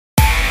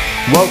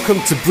Welcome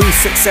to Breathe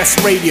Success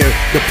Radio,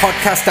 the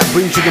podcast that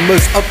brings you the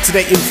most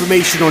up-to-date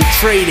information on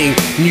training,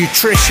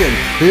 nutrition,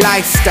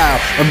 lifestyle,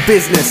 and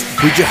business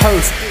with your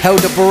host,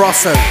 Helder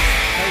Barroso.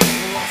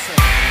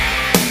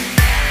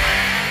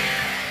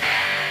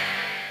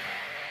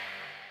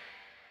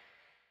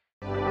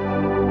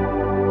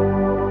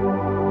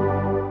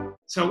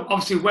 So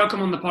obviously,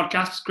 welcome on the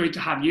podcast. It's great to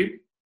have you.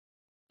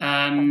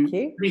 Thank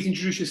you. Please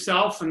introduce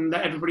yourself and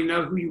let everybody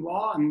know who you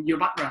are and your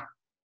background.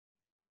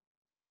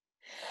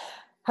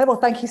 Hey, well,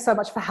 thank you so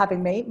much for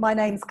having me. My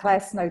name's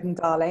Claire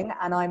Snowden-Darling,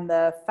 and I'm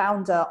the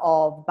founder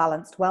of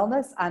Balanced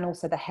Wellness and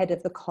also the head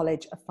of the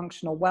College of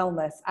Functional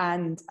Wellness.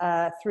 And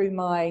through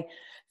my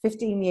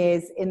 15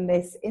 years in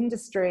this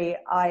industry,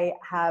 I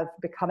have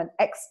become an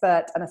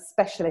expert and a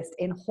specialist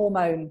in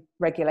hormone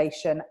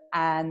regulation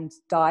and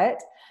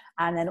diet,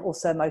 and then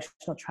also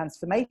emotional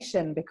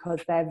transformation, because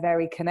they're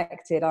very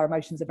connected. Our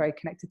emotions are very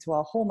connected to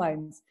our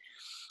hormones.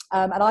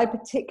 And I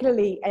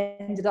particularly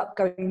ended up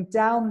going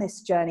down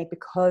this journey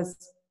because,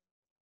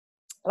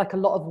 like a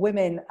lot of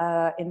women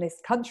in this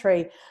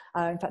country,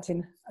 in fact,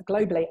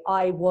 globally,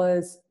 I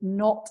was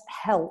not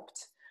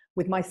helped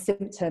with my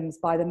symptoms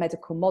by the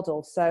medical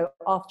model. So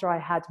after I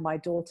had my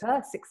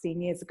daughter 16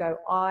 years ago,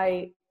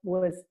 I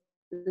was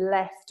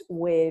left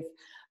with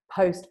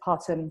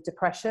postpartum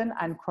depression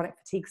and chronic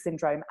fatigue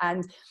syndrome.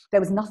 And there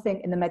was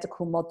nothing in the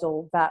medical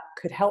model that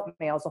could help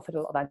me. I was offered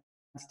a lot of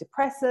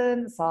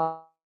antidepressants.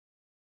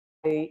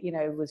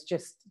 Was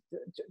just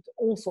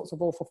all sorts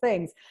of awful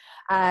things.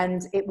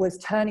 And it was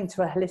turning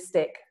to a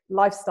holistic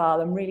lifestyle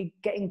and really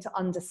getting to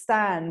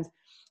understand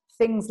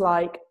things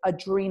like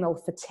adrenal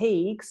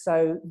fatigue,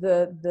 so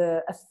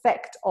the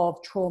effect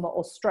of trauma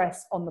or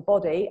stress on the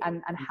body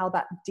and how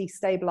that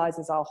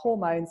destabilizes our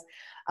hormones,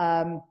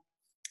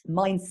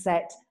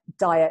 mindset,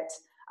 diet,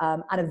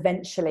 and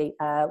eventually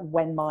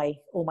when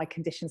all my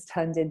conditions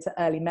turned into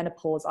early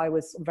menopause, I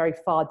was very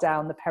far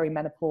down the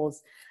perimenopause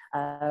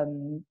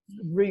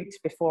route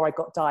before I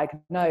got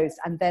diagnosed.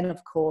 And then,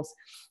 of course,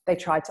 they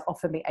tried to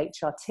offer me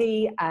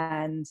HRT,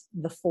 and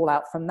the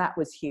fallout from that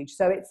was huge.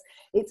 So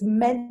it's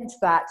meant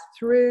that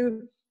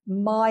through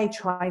my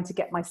trying to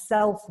get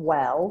myself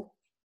well,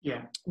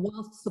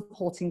 whilst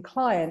supporting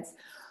clients,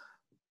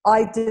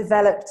 I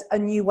developed a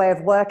new way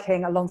of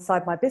working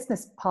alongside my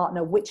business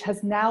partner, which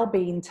has now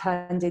been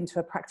turned into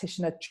a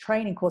practitioner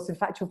training course. In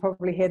fact, you'll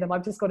probably hear them.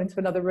 I've just gone into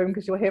another room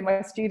because you'll hear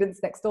my students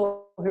next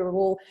door who are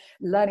all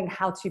learning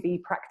how to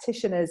be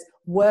practitioners,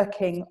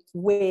 working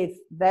with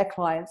their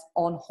clients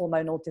on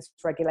hormonal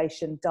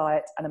dysregulation,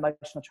 diet, and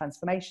emotional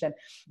transformation,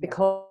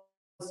 because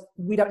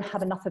we don't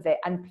have enough of it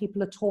and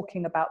people are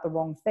talking about the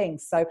wrong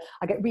things. So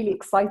I get really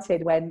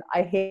excited when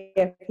I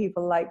hear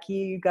people like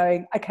you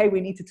going, okay,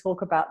 we need to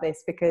talk about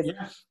this, because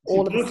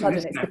all of a sudden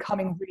it's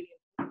becoming really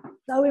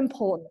so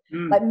important.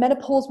 Like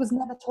menopause was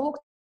never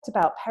talked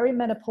about.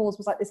 Perimenopause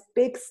was like this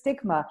big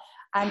stigma,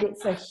 and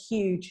it's a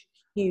huge,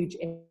 huge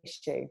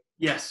issue.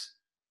 Yes,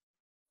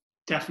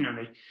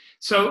 definitely.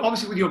 So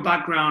obviously with your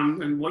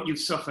background and what you've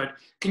suffered,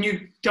 can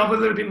you delve a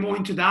little bit more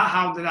into that?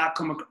 How did that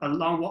come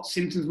along? What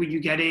symptoms were you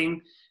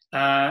getting?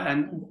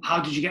 And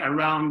how did you get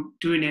around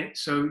doing it?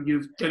 So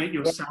you've done it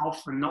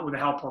yourself and not with the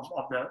help of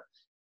the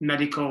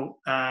medical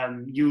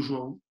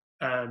usual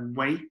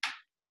way?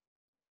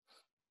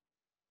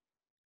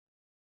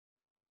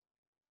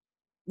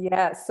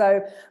 Yeah,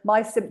 so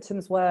my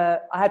symptoms were,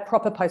 I had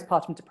proper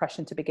postpartum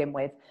depression to begin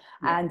with,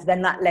 and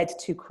then that led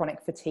to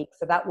chronic fatigue.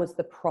 So that was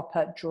the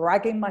proper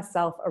dragging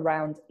myself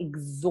around,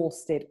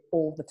 exhausted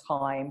all the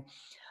time.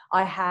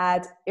 I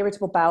had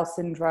irritable bowel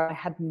syndrome, I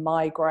had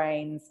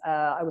migraines,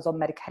 I was on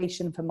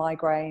medication for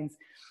migraines.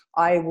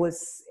 I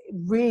was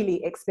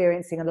really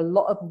experiencing a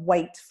lot of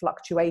weight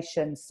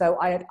fluctuations. So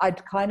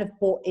I'd kind of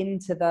bought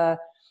into the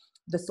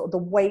sort of the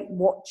Weight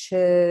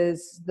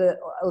Watchers, the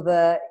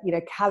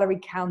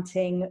calorie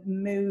counting,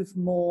 move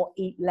more,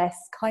 eat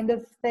less kind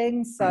of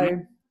thing.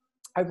 So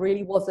I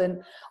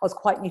was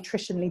quite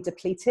nutritionally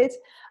depleted.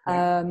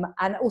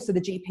 And also the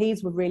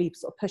GPs were really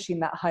sort of pushing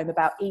that home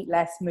about eat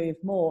less, move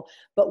more.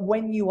 But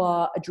when you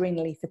are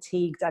adrenally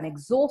fatigued and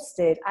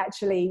exhausted,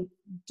 actually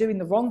doing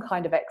the wrong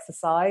kind of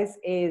exercise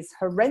is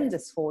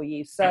horrendous for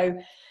you. So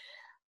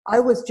I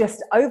was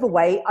just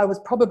overweight. I was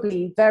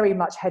probably very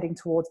much heading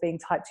towards being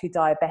type 2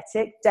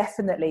 diabetic,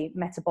 definitely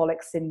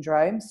metabolic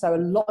syndrome. So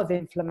a lot of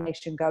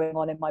inflammation going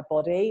on in my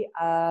body.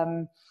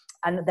 And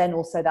then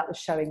also that was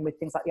showing with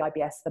things like the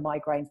IBS, the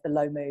migraines, the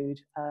low mood,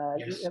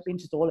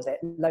 just all of it,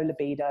 low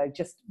libido,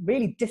 just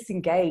really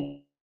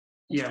disengaged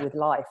with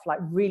life, like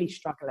really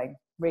struggling.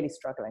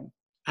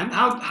 And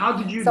how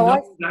did you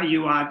know that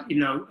you had,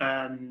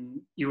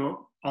 you were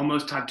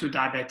almost type 2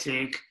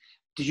 diabetic?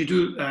 Did you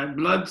do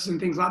bloods and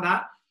things like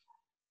that?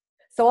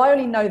 So I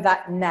only know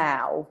that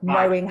now,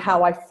 knowing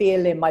how I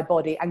feel in my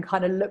body, and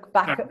kind of look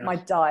back at my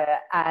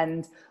diet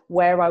and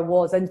where I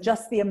was and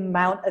just the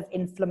amount of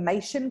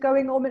inflammation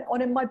going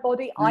on in my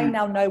body. I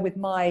now know with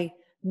my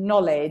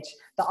knowledge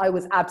that I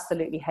was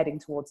absolutely heading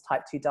towards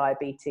type 2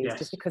 diabetes,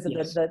 just because of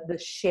the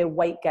sheer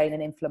weight gain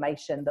and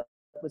inflammation that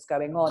was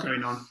going on.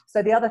 Going on.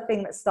 So the other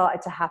thing that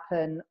started to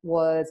happen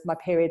was my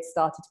period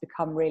started to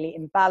become really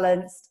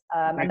imbalanced.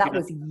 And that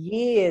was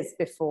years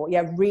before,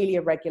 really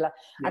irregular.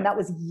 Yeah. And that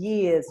was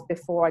years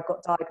before I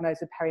got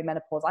diagnosed with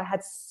perimenopause. I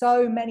had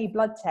so many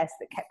blood tests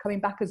that kept coming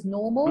back as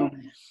normal.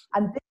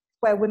 And this is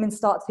where women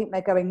start to think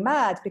they're going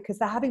mad, because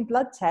they're having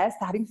blood tests,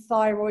 they're having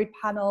thyroid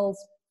panels,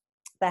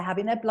 they're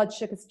having their blood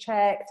sugars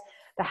checked,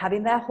 they're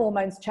having their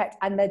hormones checked,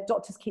 and their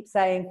doctors keep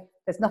saying,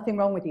 there's nothing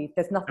wrong with you.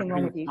 There's nothing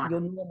wrong with you.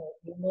 You're normal.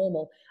 You're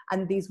normal.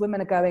 And these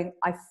women are going,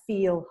 I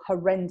feel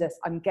horrendous.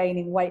 I'm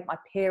gaining weight. My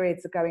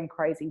periods are going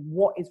crazy.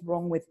 What is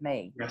wrong with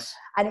me? Yes.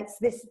 And it's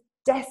this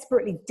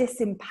desperately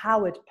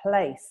disempowered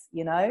place,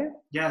 you know?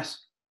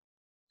 Yes.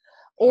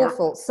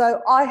 Awful.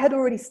 So I had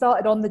already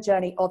started on the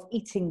journey of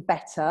eating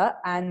better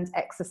and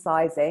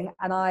exercising.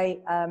 And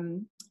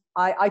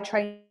I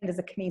trained as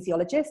a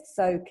kinesiologist.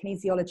 So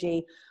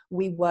kinesiology,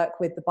 we work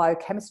with the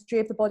biochemistry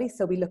of the body.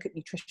 So we look at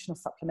nutritional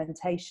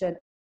supplementation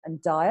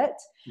and diet.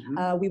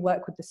 We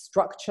work with the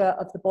structure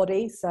of the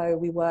body. So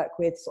we work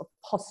with sort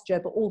of posture,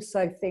 but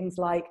also things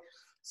like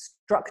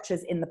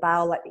structures in the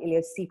bowel, like the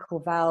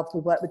ileocecal valve. We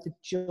work with the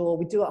jaw.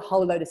 We do a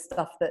whole load of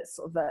stuff that's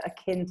sort of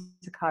akin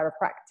to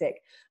chiropractic.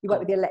 We work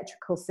with the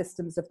electrical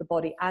systems of the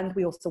body, and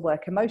we also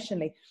work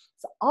emotionally.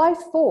 So I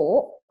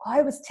thought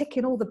I was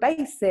ticking all the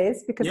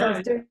bases because I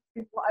was doing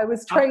what I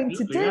was trained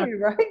to do,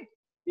 right?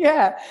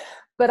 Yeah.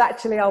 But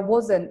actually I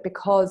wasn't,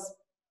 because,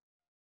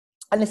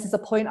 and this is a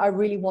point I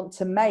really want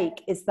to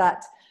make, is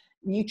that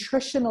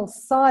nutritional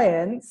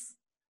science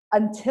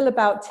until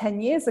about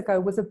 10 years ago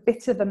was a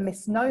bit of a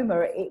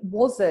misnomer. It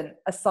wasn't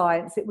a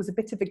science. It was a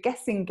bit of a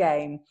guessing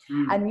game.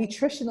 And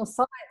nutritional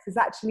science is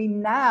actually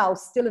now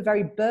still a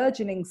very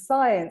burgeoning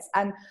science.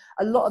 And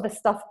a lot of the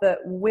stuff that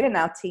we're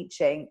now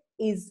teaching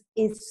is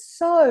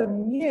so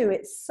new.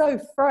 It's so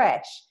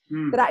fresh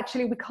that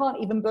actually we can't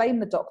even blame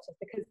the doctors,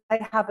 because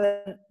they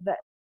haven't,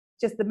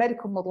 just the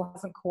medical model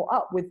hasn't caught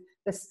up with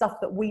the stuff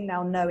that we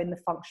now know in the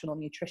functional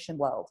nutrition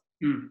world.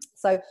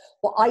 So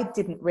what I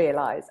didn't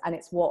realize, and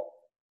it's what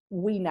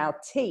we now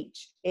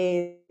teach,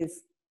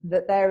 is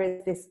that there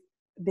is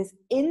this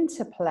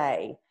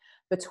interplay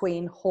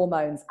between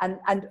hormones,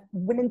 and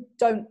women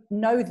don't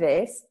know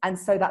this, and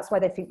so that's why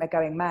they think they're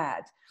going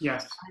mad.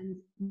 Yes. And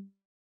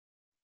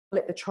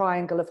the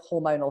triangle of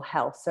hormonal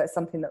health. So it's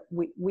something that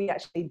we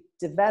actually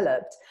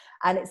developed,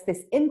 and it's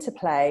this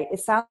interplay. It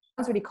sounds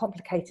really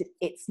complicated.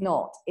 It's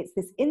not. It's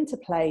this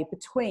interplay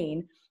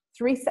between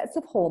 3 sets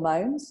of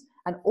hormones,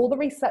 and all the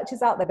research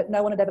is out there, but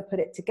no one had ever put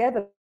it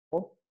together,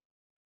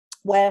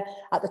 where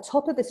at the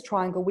top of this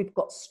triangle, we've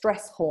got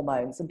stress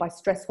hormones. And by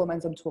stress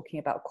hormones, I'm talking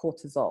about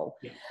cortisol.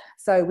 Yeah.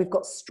 So we've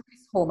got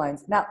stress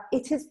hormones. Now,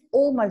 it is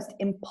almost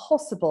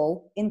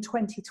impossible in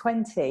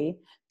 2020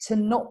 to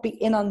not be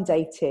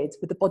inundated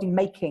with the body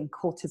making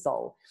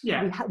cortisol.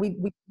 Yeah.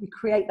 We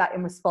create that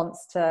in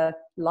response to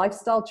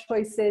lifestyle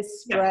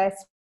choices,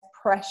 stress,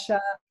 pressure,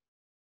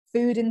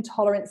 food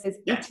intolerances,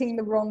 eating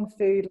the wrong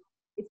food.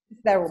 It's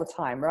there all the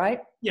time,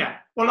 right? Yeah.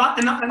 Well,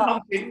 and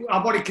obviously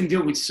our body can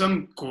deal with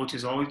some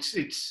cortisol.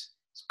 It's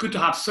good to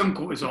have some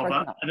cortisol,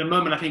 but at the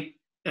moment, I think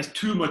there's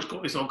too much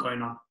cortisol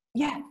going on.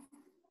 Yeah,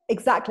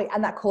 exactly.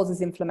 And that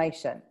causes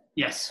inflammation.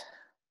 Yes.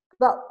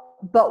 But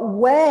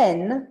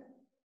when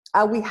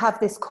we have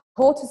this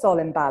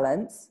cortisol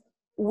imbalance,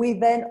 we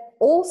then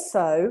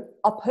also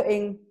are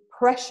putting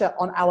pressure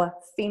on our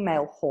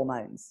female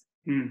hormones.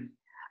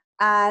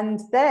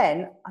 And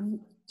then I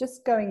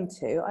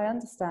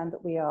understand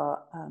that we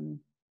are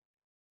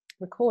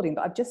recording,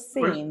 but I've just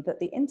seen that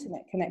the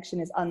internet connection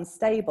is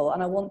unstable,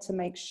 and I want to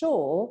make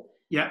sure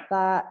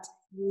that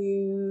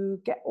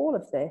you get all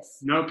of this.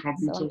 No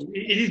problem at all.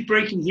 It is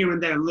breaking here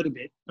and there a little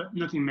bit, but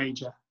nothing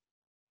major.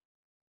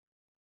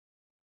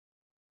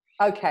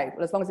 Okay,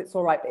 well, as long as it's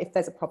all right, but if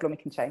there's a problem, we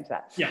can change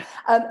that. Yeah.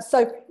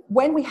 So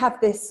when we have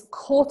this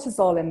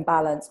cortisol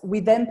imbalance,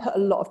 we then put a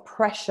lot of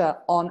pressure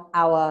on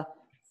our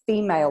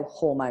female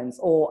hormones,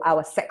 or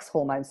our sex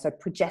hormones, so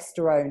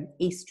progesterone,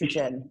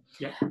 estrogen.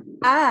 Yeah.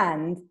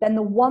 And then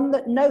the one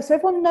that knows, so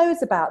everyone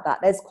knows about that.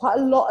 There's quite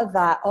a lot of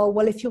that. Oh,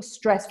 well, if you're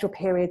stressed, your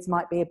periods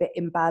might be a bit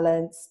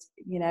imbalanced.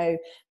 You know,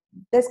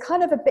 there's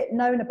kind of a bit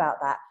known about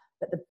that.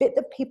 But the bit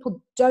that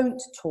people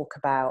don't talk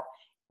about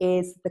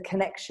is the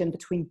connection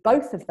between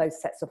both of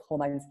those sets of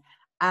hormones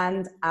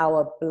and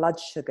our blood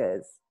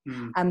sugars.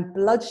 And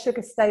blood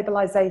sugar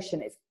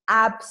stabilization is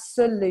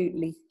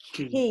absolutely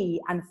key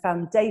and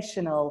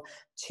foundational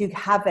to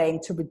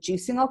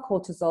reducing our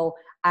cortisol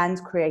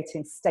and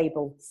creating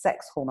stable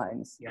sex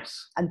hormones.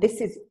 Yes. And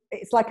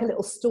it's like a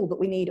little stool that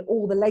we need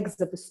all the legs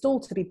of the stool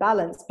to be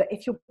balanced. But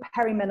if you're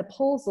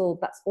perimenopausal,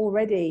 that's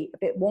already a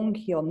bit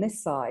wonky on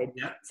this side.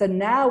 Yeah. So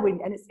now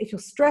if you're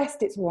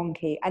stressed, it's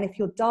wonky. And if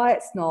your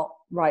diet's not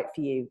right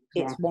for you,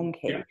 it's wonky.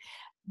 Yeah.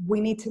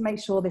 We need to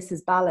make sure this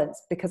is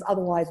balanced, because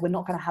otherwise we're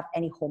not going to have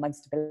any hormone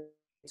stability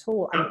at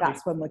all. And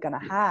that's when we're going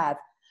to have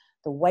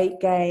the weight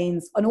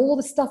gains and all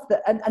the stuff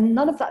and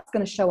none of that's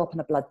going to show up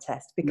in a blood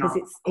test, because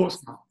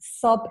it's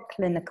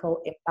subclinical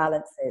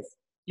imbalances.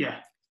 Yeah.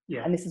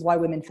 Yeah. And this is why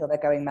women feel they're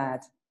going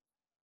mad.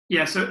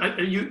 Yeah, so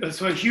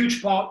so a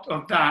huge part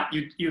of that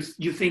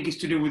you think is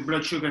to do with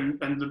blood sugar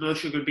and the blood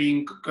sugar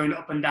being going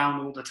up and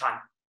down all the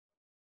time.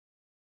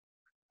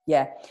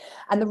 Yeah.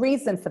 And the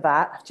reason for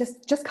that,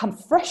 just come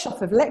fresh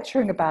off of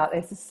lecturing about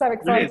this, it's so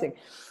exciting.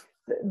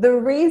 Brilliant. The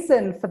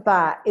reason for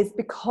that is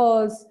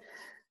because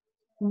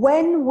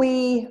when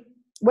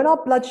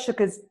our blood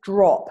sugars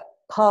drop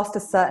past a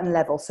certain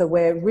level, so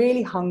we're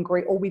really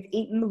hungry or we've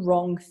eaten the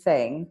wrong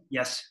thing.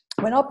 Yes.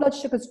 When our blood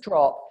sugars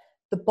drop,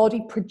 the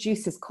body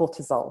produces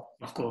cortisol.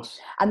 Of course.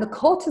 And the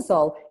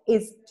cortisol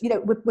is,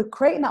 we're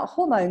creating that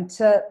hormone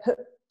to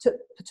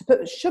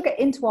put sugar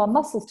into our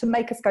muscles to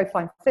make us go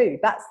find food.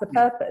 That's the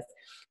purpose.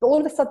 But all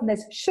of a sudden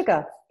there's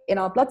sugar in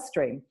our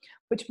bloodstream,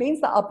 which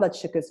means that our blood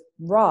sugars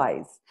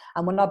rise.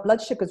 And when our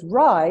blood sugars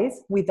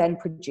rise, we then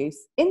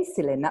produce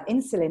insulin. Now,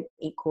 insulin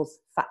equals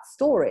fat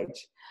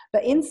storage.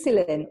 But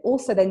insulin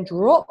also then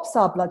drops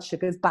our blood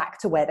sugars back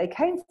to where they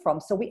came from.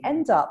 So we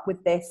end up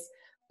with this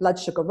blood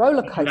sugar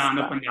roller coaster.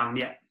 Up and down,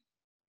 yeah.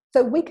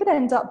 So we could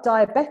end up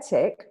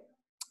diabetic,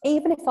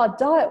 even if our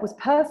diet was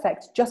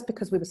perfect, just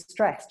because we were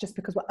stressed, just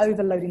because we're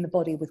overloading the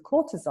body with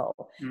cortisol,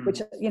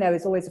 which,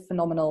 is always a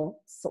phenomenal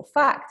sort of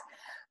fact.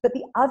 But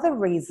the other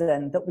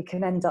reason that we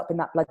can end up in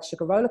that blood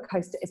sugar roller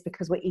coaster is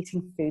because we're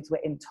eating foods we're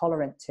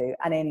intolerant to.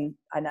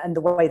 And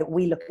the way that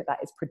we look at that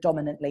is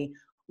predominantly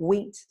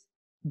wheat,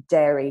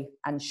 dairy,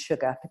 and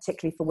sugar,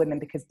 particularly for women,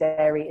 because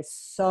dairy is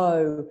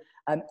so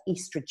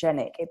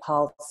estrogenic. It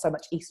piles so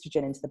much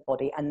estrogen into the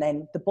body, and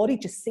then the body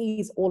just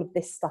sees all of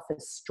this stuff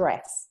as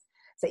stress.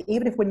 So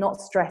even if we're not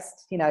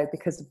stressed,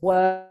 because of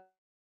work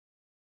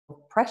or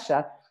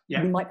pressure,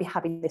 we might be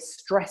having this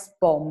stress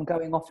bomb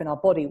going off in our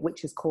body,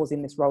 which is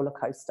causing this roller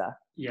coaster.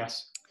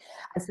 Yes.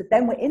 And so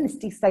then we're in this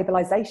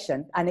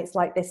destabilization, and it's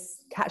like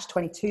this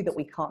catch-22 that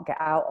we can't get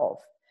out of.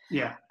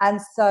 Yeah. And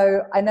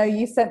so I know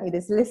you sent me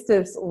this list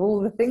of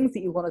all the things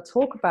that you want to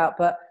talk about,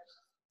 but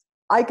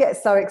I get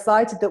so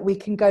excited that we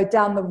can go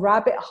down the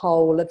rabbit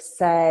hole of,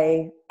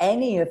 say,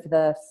 any of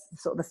the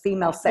sort of the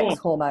female sex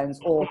hormones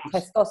or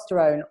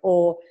testosterone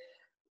or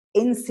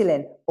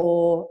insulin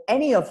or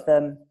any of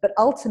them. But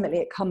ultimately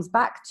it comes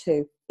back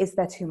to, is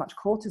there too much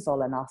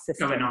cortisol in our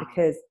system?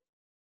 Because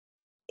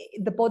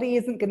the body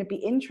isn't going to be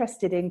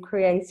interested in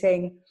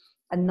creating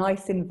a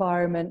nice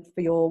environment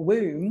for your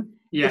womb.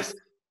 Yes.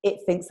 It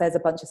thinks there's a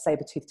bunch of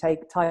saber-toothed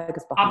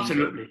tigers behind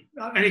Absolutely.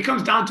 you. And it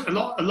comes down to a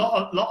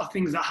lot of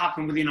things that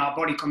happen within our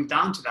body comes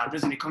down to that,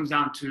 doesn't it? It comes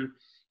down to,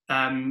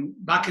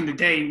 back in the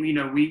day,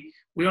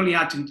 we only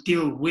had to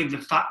deal with the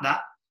fact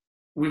that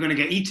we're going to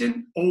get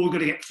eaten or we're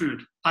going to get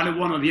food, either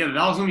one or the other.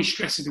 That was the only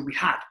stresses that we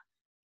had.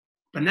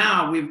 But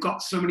now we've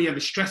got so many other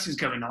stresses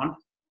going on. Are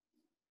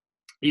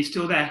you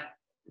still there?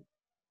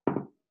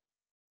 You're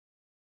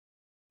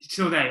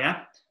still there,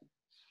 yeah?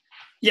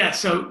 Yeah,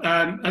 so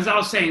as I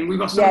was saying, we've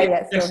got so many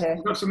of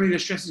the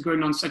stresses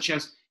going on, such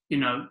as,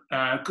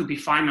 it could be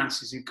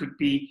finances, it could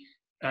be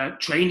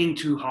training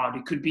too hard,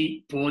 it could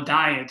be poor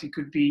diet, it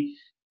could be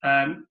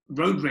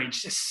road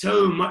rage. There's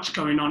so much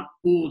going on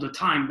all the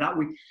time that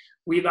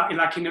we're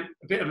like in a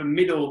bit of a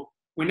middle.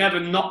 We're never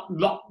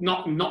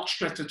not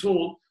stressed at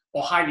all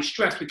or highly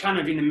stressed. We're kind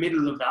of in the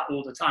middle of that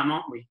all the time,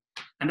 aren't we?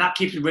 And that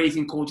keeps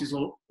raising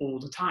cortisol all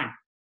the time.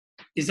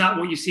 Is that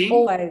what you're seeing?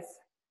 Always.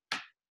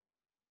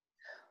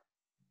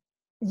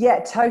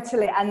 Yeah,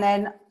 totally. And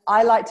then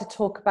I like to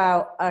talk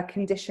about a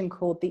condition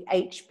called the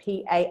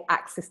HPA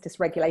axis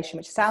dysregulation,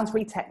 which sounds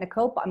really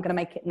technical, but I'm going to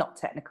make it not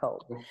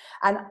technical.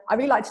 And I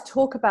really like to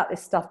talk about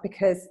this stuff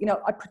because,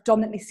 I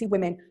predominantly see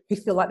women who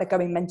feel like they're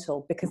going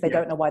mental because they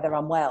don't know why they're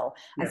unwell.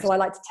 And so I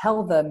like to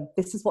tell them,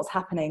 this is what's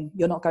happening.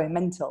 You're not going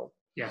mental.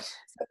 Yes.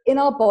 So in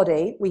our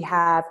body, we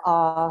have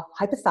our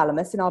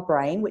hypothalamus in our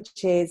brain,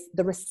 which is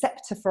the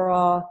receptor for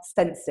our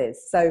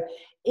senses. So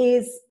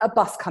is a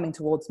bus coming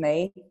towards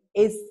me?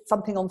 Is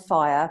something on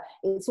fire?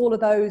 It's all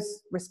of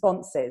those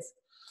responses.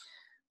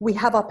 We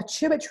have our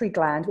pituitary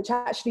gland, which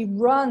actually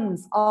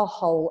runs our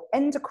whole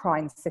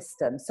endocrine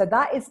system. So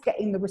that is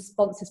getting the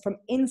responses from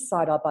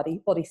inside our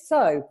body.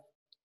 So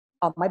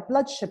are my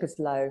blood sugars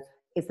low?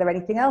 Is there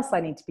anything else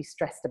I need to be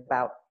stressed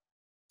about?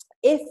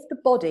 If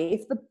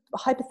the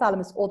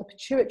hypothalamus or the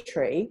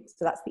pituitary,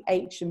 so that's the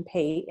H and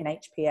P in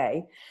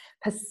HPA,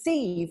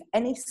 perceive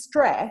any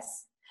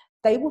stress,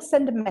 they will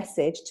send a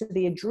message to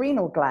the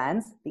adrenal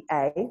glands, the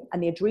A,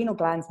 and the adrenal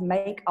glands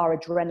make our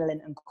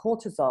adrenaline and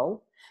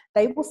cortisol.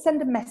 They will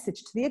send a message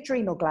to the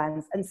adrenal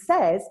glands and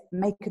says,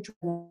 make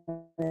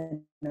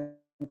adrenaline and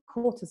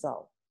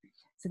cortisol.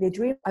 So the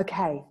adrenal,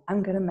 okay,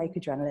 I'm going to make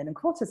adrenaline and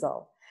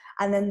cortisol.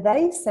 And then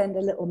they send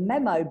a little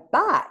memo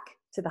back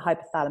to the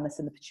hypothalamus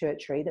and the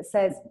pituitary that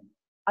says,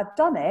 I've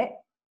done it,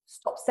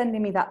 stop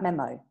sending me that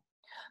memo.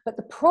 But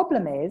the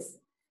problem is,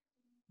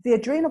 the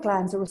adrenal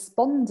glands are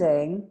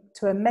responding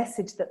to a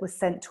message that was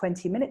sent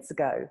 20 minutes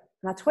ago.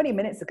 Now, 20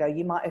 minutes ago,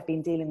 you might have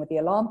been dealing with the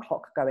alarm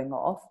clock going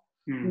off.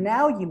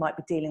 Now you might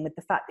be dealing with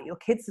the fact that your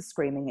kids are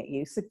screaming at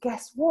you. So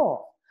guess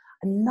what?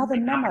 Another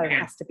memo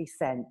has to be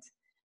sent.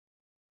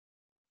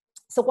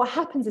 So what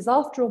happens is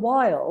after a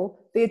while,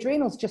 the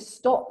adrenals just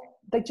stop.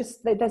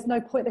 There's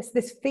no point.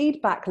 This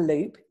feedback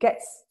loop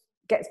gets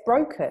gets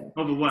broken.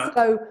 Overwork.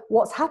 So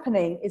what's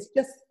happening is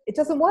just, it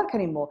doesn't work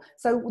anymore.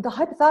 So the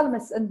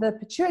hypothalamus and the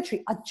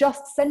pituitary are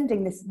just sending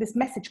this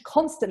message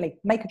constantly: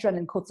 make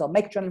adrenaline, cortisol,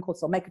 make adrenaline,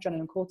 cortisol, make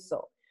adrenaline,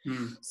 cortisol.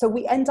 So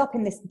we end up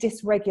in this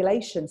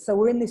dysregulation. So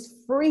we're in this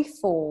free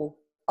fall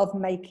of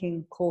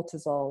making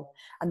cortisol.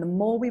 And the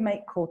more we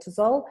make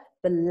cortisol,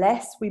 the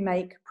less we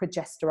make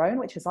progesterone,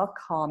 which is our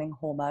calming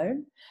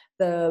hormone.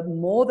 The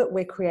more that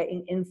we're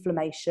creating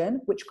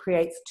inflammation, which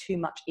creates too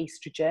much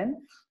estrogen.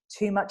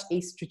 Too much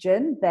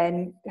estrogen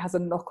then has a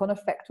knock-on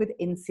effect with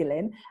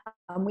insulin.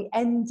 And we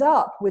end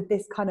up with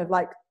this kind of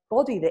like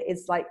body that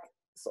is like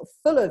sort of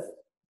full of,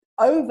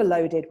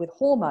 overloaded with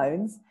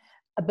hormones,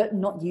 but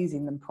not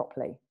using them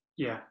properly.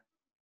 Yeah.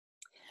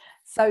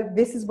 So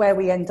this is where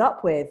we end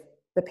up with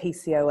the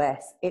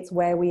PCOS. It's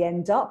where we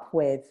end up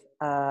with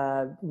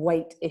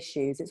weight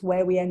issues. It's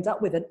where we end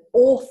up with an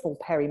awful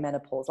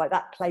perimenopause. Like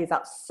that plays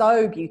out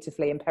so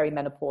beautifully in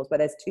perimenopause, where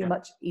there's too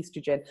much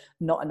estrogen,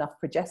 not enough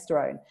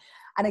progesterone.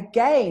 And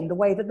again, the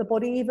way that the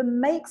body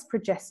even makes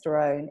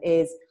progesterone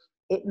is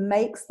it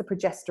makes the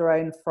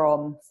progesterone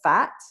from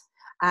fat,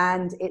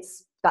 and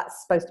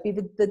that's supposed to be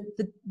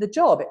the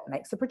job. It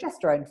makes the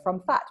progesterone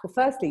from fat. Well,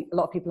 firstly, a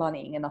lot of people aren't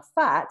eating enough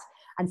fat.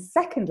 And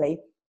secondly,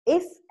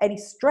 if any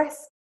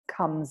stress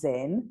comes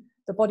in,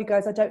 the body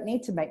goes, I don't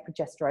need to make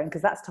progesterone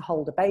because that's to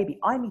hold a baby.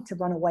 I need to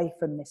run away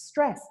from this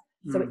stress.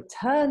 So it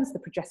turns the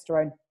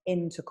progesterone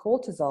into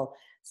cortisol.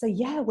 So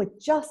yeah, we're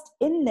just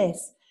in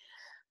this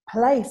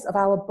place of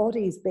our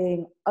bodies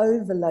being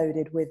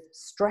overloaded with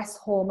stress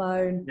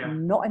hormone,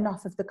 not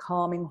enough of the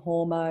calming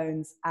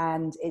hormones,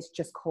 and it's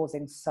just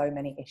causing so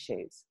many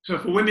issues. So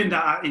for women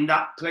that are in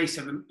that place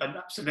of,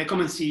 so they come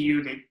and see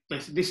you, they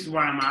say, this is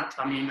where I'm at.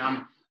 I mean,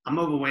 I'm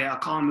overweight, I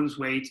can't lose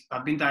weight,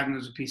 I've been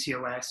diagnosed with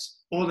PCOS,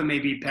 or there may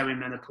be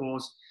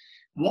perimenopause.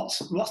 What's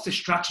the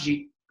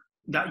strategy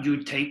that you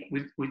would take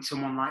with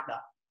someone like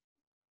that?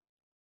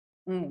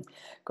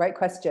 Great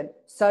question.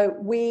 So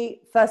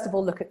we first of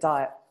all look at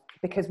diet,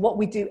 because what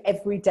we do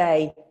every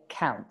day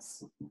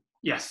counts.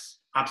 Yes,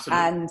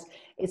 absolutely. And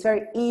it's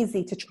very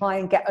easy to try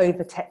and get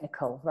over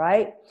technical,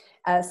 right?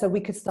 So we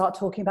could start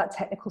talking about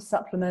technical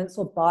supplements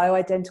or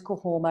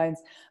bioidentical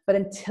hormones, but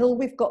until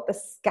we've got the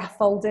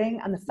scaffolding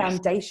and the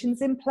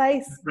foundations in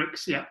place,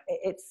 bricks,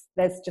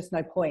 there's just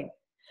no point.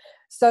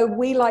 So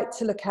we like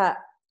to look at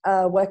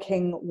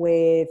working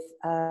with,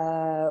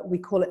 we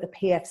call it the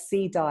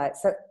PFC diet.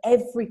 So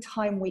every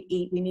time we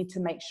eat, we need to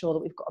make sure that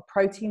we've got a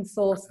protein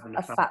source,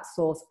 a fat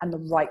source, and the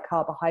right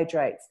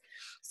carbohydrates.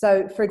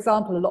 So for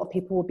example, a lot of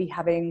people will be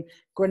having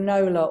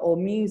granola or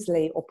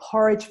muesli or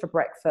porridge for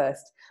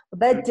breakfast. Well,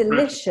 they're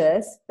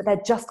delicious, but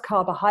they're just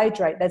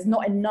carbohydrate. There's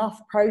not enough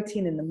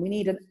protein in them. We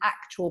need an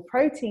actual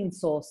protein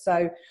source.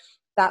 So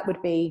that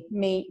would be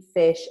meat,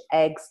 fish,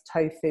 eggs,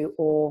 tofu,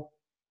 or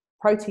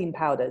protein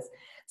powders.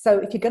 So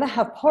if you're going to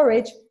have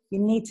porridge, you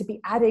need to be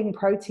adding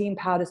protein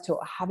powders to it,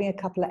 or having a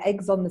couple of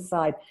eggs on the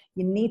side.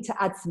 You need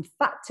to add some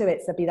fat to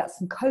it. So be that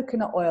some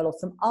coconut oil or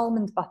some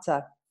almond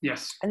butter.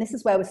 Yes. And this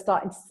is where we're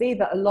starting to see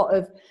that a lot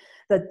of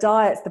the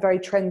diets, the very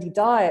trendy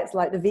diets,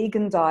 like the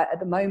vegan diet at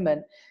the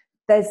moment,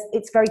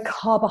 it's very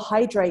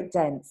carbohydrate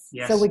dense.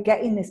 Yes. So we're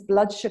getting this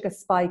blood sugar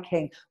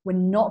spiking. We're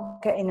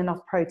not getting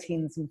enough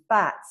proteins and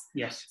fats.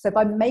 Yes. So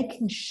by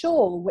making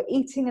sure we're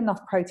eating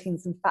enough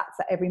proteins and fats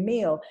at every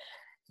meal,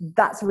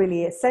 that's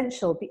really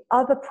essential. The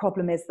other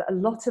problem is that a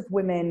lot of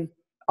women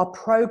are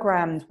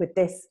programmed with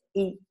this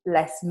eat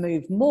less,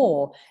 move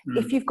more.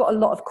 If you've got a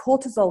lot of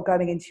cortisol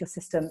going into your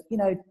system,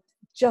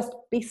 just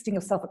beasting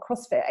yourself at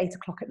CrossFit at 8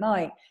 o'clock at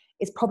night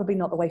is probably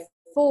not the way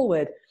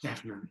forward.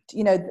 Definitely.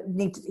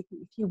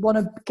 If you want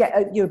to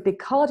get your big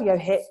cardio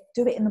hit,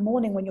 do it in the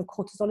morning when your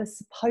cortisol is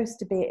supposed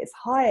to be at its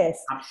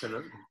highest.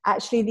 Absolutely.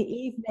 Actually, in the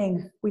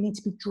evening, we need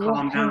to be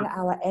dropping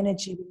our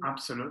energy.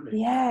 Absolutely.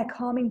 Yeah,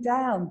 calming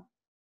down.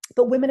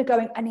 But women are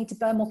going, I need to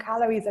burn more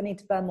calories. I need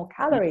to burn more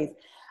calories.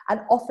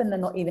 And often they're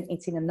not even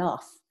eating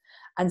enough.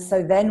 And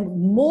so then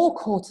more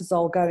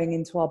cortisol going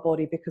into our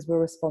body because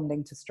we're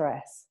responding to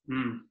stress.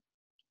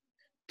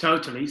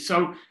 Totally.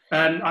 So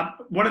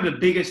one of the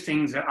biggest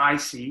things that I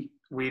see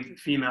with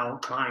female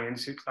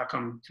clients that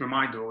come through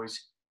my door is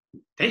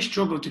they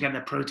struggle to get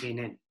their protein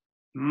in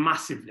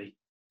massively.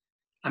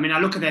 I mean, I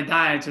look at their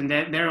diets and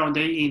they're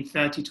eating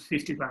 30 to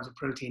 50 grams of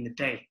protein a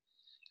day.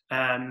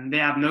 They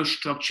have no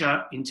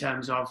structure in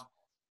terms of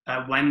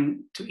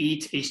when to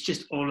eat. It's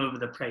just all over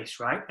the place,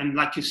 right? And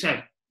like you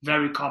said,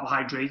 very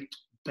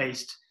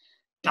carbohydrate-based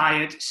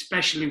diet,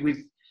 especially with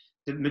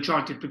the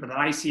majority of people that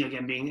I see,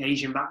 again, being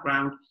Asian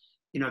background,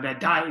 their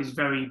diet is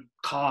very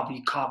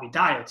carby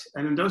diet.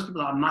 And then those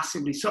people are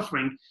massively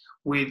suffering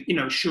with,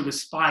 sugar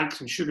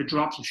spikes and sugar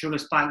drops and sugar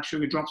spikes,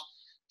 sugar drops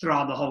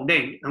throughout the whole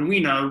day. And we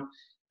know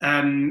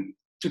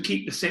to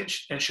keep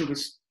the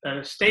sugars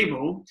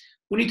stable,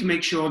 we need to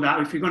make sure that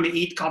if we're going to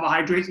eat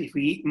carbohydrates, if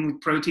we eat them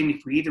with protein,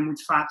 if we eat them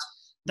with fat,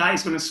 that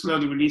is going to slow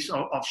the release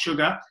of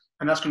sugar,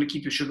 and that's going to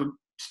keep your sugar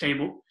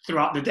stable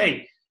throughout the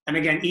day. And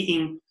again,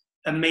 eating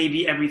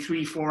maybe every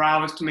 3-4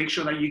 hours to make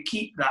sure that you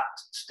keep that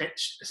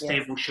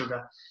stable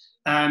sugar.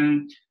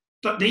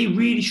 but they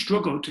really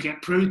struggle to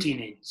get protein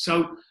in.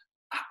 So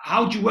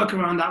how do you work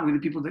around that with the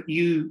people that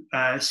you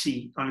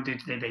see on a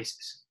day-to-day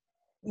basis?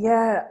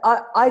 Yeah,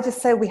 I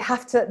just say we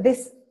have to,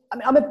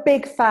 I'm a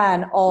big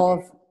fan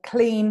of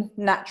clean,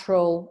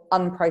 natural,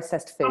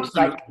 unprocessed food.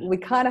 Absolutely. Like we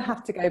kind of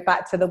have to go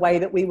back to the way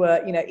that we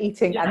were,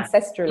 eating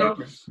ancestrally.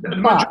 Totally. The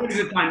majority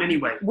of the time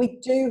anyway. We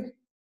do,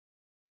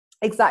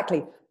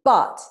 exactly.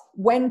 But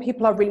when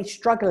people are really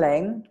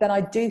struggling, then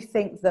I do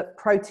think that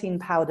protein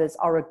powders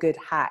are a good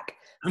hack.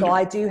 So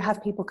I do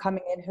have people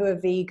coming in who are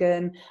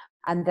vegan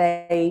and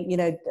they,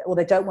 or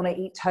they don't want to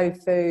eat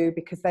tofu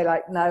because they're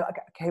like, no,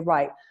 okay,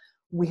 right.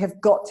 We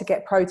have got to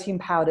get protein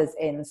powders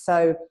in.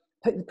 So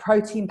put the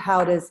protein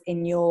powders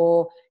in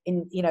your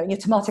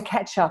tomato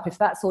ketchup, if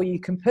that's all you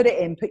can put it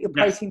in. Put your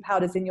protein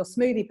powders in your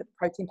smoothie, put the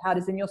protein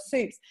powders in your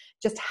soups.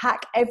 Just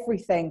hack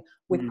everything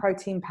with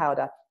protein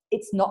powder.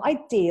 It's not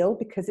ideal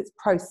because it's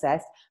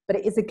processed, but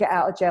it is a get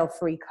out of jail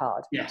free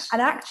card. Yes. And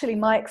actually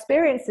my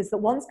experience is that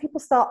once people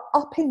start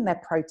upping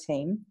their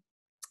protein,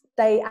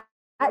 they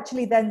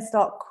actually then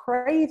start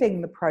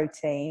craving the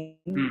protein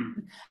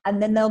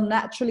and then they'll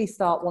naturally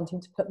start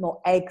wanting to put more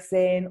eggs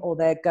in, or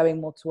they're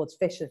going more towards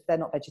fish if they're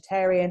not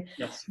vegetarian.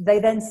 Yes. They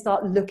then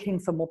start looking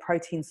for more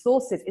protein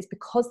sources. It's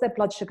because their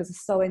blood sugars are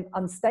so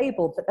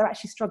unstable that they're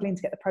actually struggling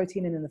to get the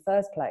protein in the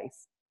first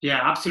place. Yeah,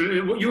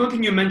 absolutely. One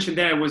thing you mentioned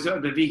there was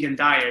the vegan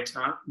diet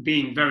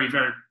being very,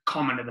 very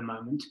common at the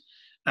moment.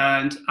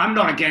 And I'm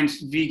not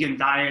against vegan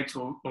diet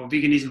or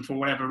veganism for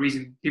whatever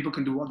reason. People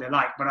can do what they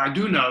like. But I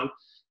do know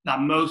that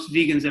most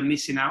vegans are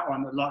missing out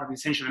on a lot of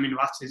essential amino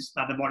acids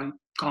that the body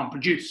can't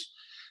produce.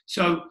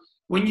 So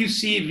when you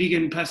see a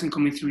vegan person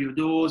coming through your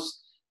doors,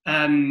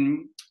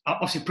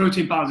 obviously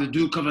protein powders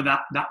do cover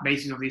that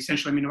basis of the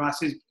essential amino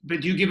acids,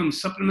 but do you give them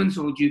supplements,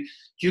 or do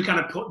you kind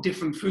of put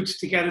different foods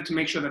together to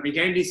make sure that they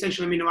gain the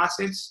essential amino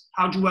acids?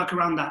 How do you work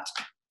around that?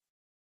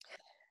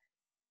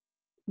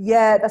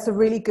 Yeah, that's a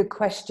really good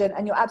question.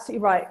 And you're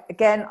absolutely right.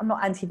 Again, I'm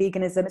not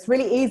anti-veganism. It's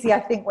really easy,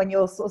 I think, when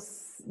you're sort of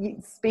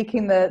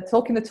talking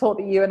the talk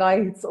that you and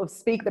I sort of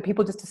speak, that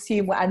people just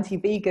assume we're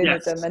anti-veganism.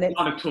 Yes, and it's,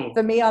 not at all.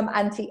 For me, I'm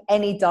anti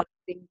any diet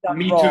being done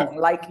Me wrong. too.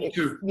 Like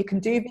you can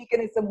do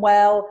veganism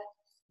well,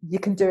 you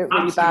can do it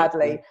really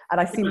badly.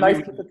 And I see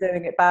most people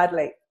doing it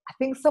badly. I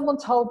think someone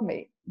told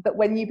me that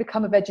when you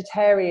become a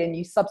vegetarian,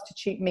 you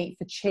substitute meat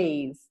for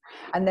cheese.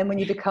 And then when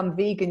you become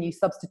vegan, you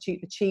substitute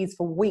the cheese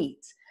for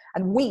wheat.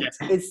 And wheat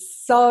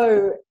is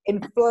so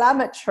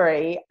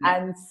inflammatory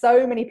and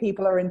so many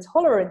people are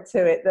intolerant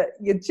to it that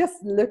you're just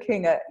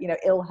looking at,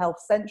 ill health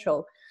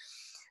central.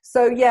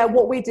 So yeah,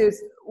 what we do is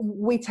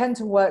we tend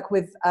to work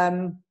with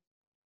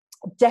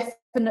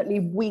definitely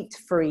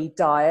wheat-free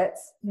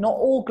diets. Not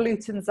all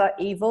glutens are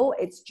evil.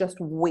 It's just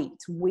wheat.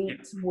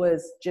 Wheat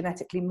was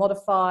genetically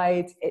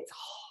modified. It's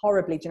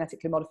horribly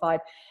genetically modified.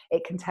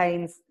 It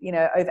contains,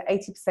 over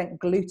 80%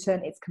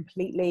 gluten. It's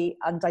completely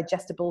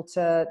undigestible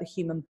to the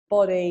human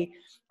body.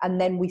 And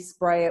then we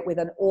spray it with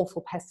an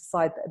awful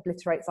pesticide that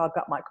obliterates our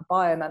gut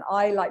microbiome. And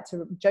I like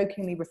to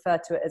jokingly refer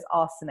to it as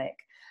arsenic.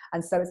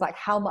 And so it's like,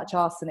 how much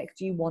arsenic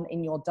do you want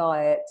in your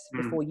diet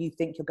before you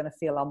think you're going to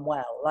feel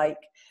unwell?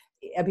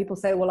 And people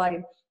say, well,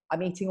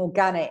 I'm eating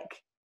organic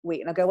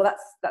wheat. And I go, well,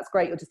 that's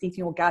great. You're just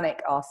eating organic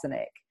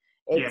arsenic.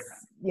 It's,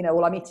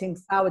 well, I'm eating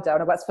sourdough.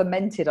 And I go, that's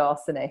fermented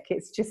arsenic.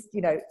 It's just,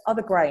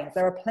 other grains.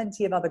 There are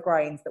plenty of other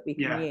grains that we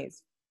can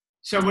use.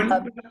 So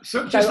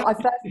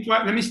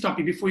let me stop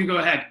you before you go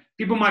ahead.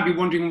 People might be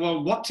wondering,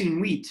 well, what's in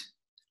wheat?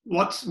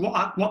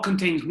 What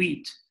contains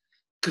wheat?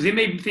 Because they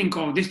may think,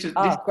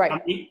 great.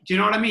 Do you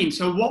know what I mean?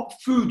 So what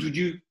foods would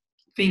you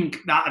think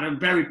that are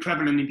very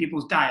prevalent in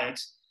people's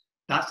diets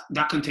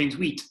that contains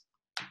wheat?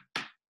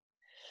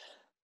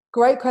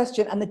 Great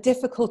question. And the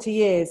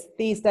difficulty is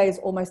these days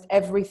almost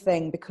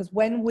everything, because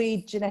when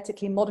we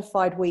genetically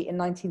modified wheat in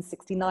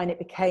 1969, it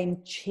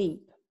became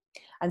cheap.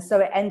 And so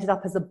it ended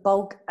up as a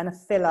bulk and a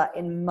filler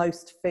in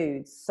most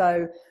foods.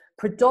 So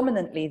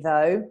predominantly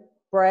though,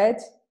 bread,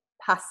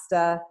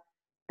 pasta,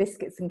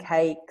 biscuits and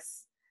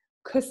cakes,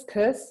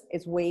 couscous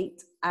is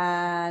wheat.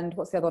 And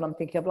what's the other one I'm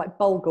thinking of? Like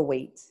bulgur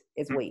wheat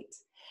is wheat.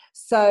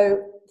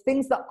 So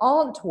things that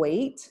aren't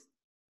wheat,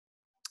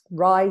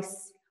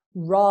 rice,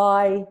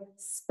 rye,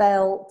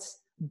 spelt,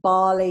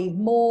 barley,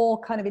 more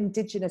kind of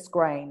indigenous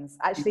grains.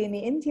 Actually, in the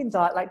Indian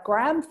diet, like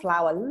gram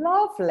flour,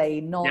 lovely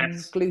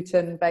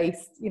non-gluten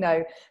based,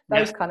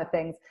 those kind of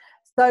things.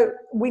 So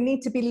we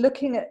need to be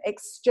looking at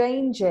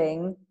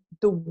exchanging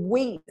the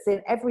wheat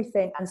in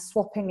everything and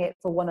swapping it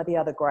for one of the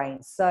other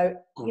grains. So,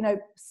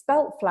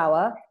 spelt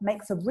flour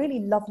makes a really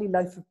lovely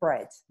loaf of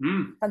bread.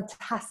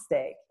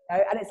 Fantastic.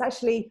 And it's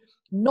actually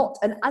not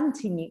an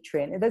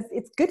anti-nutrient.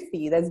 It's good for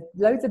you. There's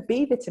loads of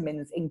B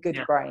vitamins in good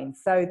grains.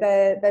 So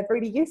they're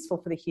really useful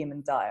for the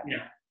human diet.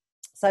 Yeah.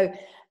 So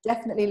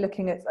definitely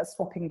looking at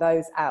swapping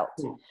those out.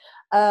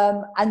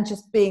 And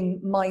just being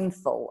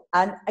mindful.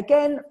 And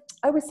again,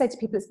 I always say to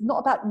people, it's not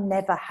about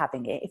never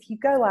having it. If you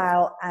go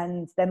out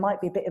and there might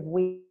be a bit of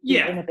wheat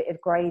and a bit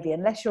of gravy,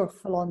 unless you're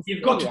full-on...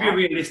 You've got to be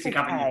realistic,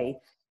 haven't you?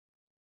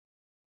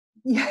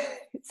 Yeah.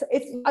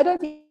 I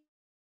don't think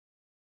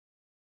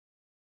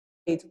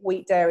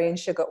wheat, dairy, and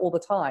sugar all the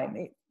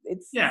time.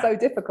 It's so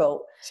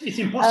difficult. It's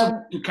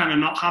impossible to kind of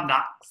not have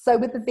that. So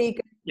with the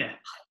vegan,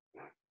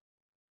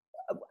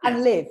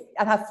 and live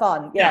and have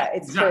fun. Yeah,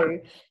 it's exactly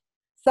true.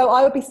 So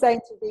I would be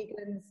saying to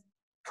vegans,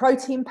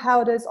 protein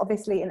powders,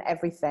 obviously, in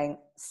everything.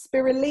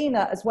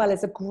 Spirulina as well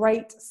is a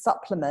great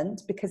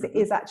supplement because it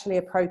is actually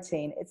a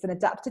protein. It's an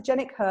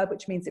adaptogenic herb,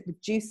 which means it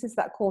reduces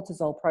that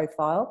cortisol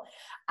profile,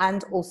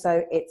 and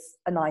also it's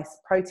a nice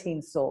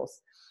protein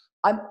source.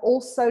 I'm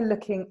also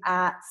looking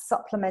at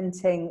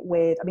supplementing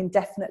with,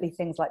 definitely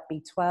things like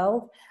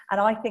B12.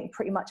 And I think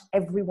pretty much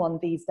everyone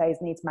these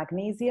days needs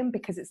magnesium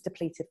because it's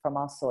depleted from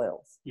our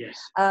soils. Yes.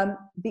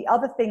 The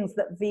other things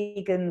that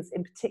vegans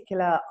in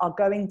particular are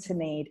going to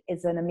need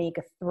is an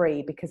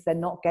omega-3 because they're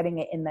not getting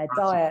it in their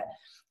diet.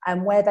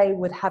 And where they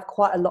would have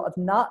quite a lot of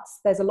nuts,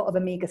 there's a lot of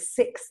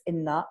omega-6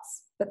 in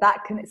nuts, but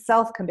that can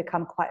itself can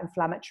become quite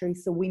inflammatory.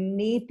 So we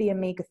need the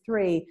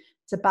omega-3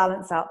 to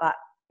balance out that.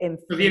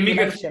 So the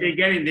omega-3 they're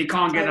getting, they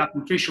can't get that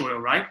from fish oil,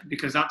 right?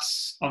 Because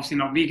that's obviously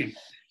not vegan.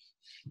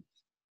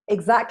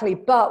 Exactly.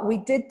 But we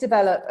did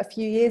develop a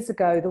few years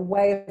ago the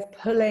way of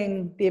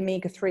pulling the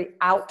omega-3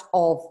 out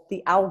of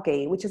the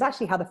algae, which is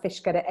actually how the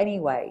fish get it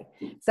anyway.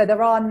 So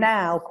there are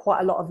now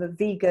quite a lot of the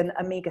vegan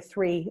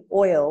omega-3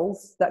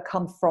 oils that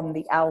come from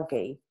the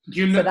algae.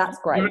 So that's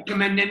great. Do you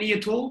recommend any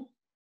at all?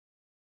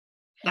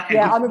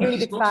 Yeah, I'm a really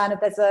big fan of,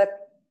 there's a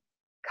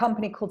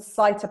company called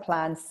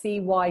Cytoplan,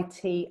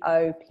 Cytoplan,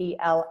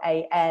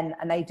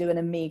 and they do a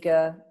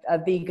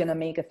vegan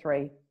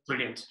omega-3.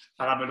 Brilliant.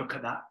 I'll have a look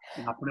at that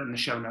and I'll put it in the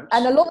show notes.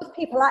 And a lot of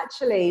people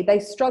actually, they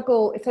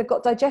struggle if they've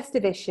got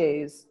digestive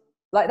issues.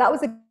 Like that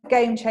was a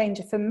game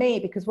changer for me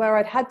because where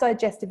I'd had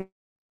digestive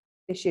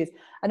issues,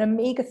 an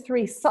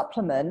omega-3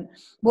 supplement,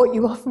 what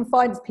you often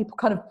find is people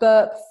kind of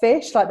burp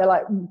fish. Like they're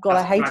like, God,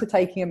 I hate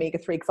taking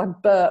omega-3 because I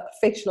burp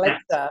fish later.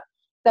 Yeah.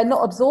 They're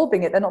not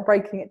absorbing it. They're not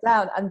breaking it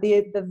down. And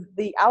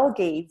the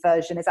algae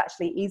version is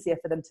actually easier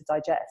for them to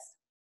digest.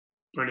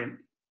 Brilliant.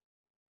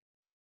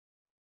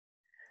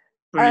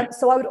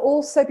 So I would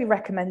also be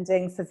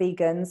recommending for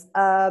vegans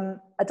a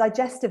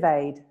digestive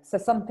aid. So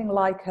something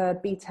like a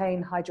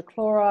betaine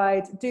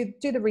hydrochloride. Do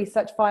the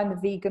research, find the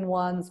vegan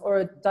ones, or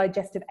a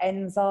digestive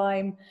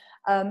enzyme.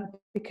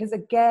 Because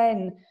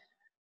again,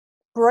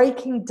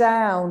 breaking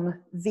down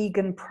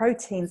vegan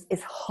proteins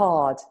is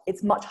hard.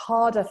 It's much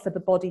harder for the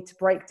body to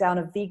break down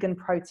a vegan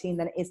protein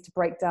than it is to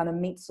break down a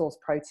meat source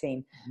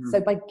protein. So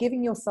by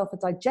giving yourself a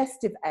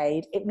digestive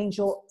aid, it means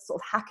you're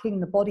sort of hacking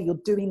the body.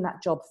 You're doing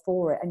that job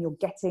for it and you're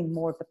getting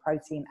more of the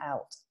protein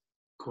out.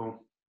 Cool.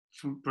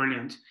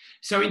 Brilliant.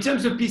 So in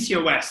terms of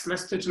PCOS,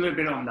 let's touch a little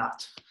bit on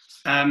that.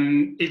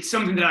 It's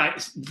something that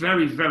is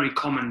very, very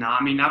common now.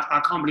 I mean,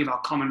 I can't believe how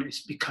common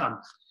it's become.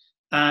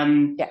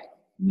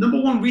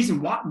 Number one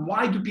reason,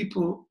 why do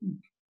people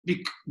get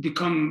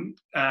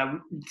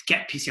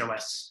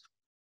PCOS?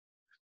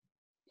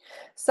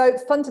 So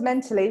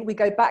fundamentally, we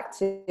go back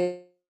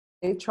to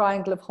the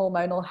triangle of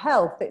hormonal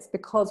health. It's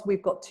because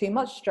we've got too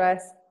much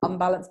stress,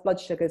 unbalanced blood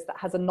sugars that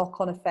has a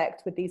knock-on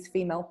effect with these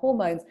female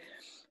hormones.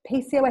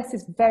 PCOS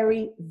is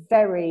very,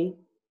 very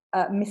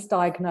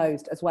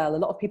misdiagnosed as well. A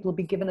lot of people will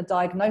be given a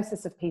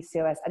diagnosis of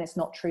PCOS and it's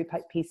not true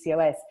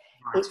PCOS.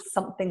 Right. It's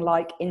something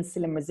like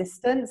insulin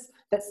resistance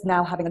that's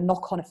now having a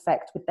knock-on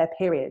effect with their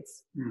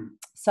periods.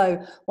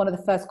 So one of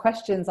the first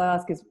questions I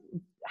ask is,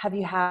 have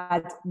you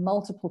had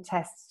multiple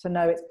tests to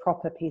know it's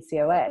proper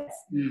PCOS?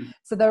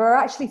 So there are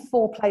actually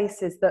 4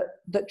 places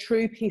that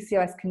true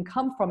PCOS can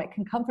come from. It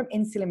can come from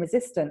insulin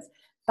resistance.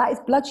 That is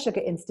blood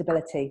sugar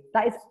instability.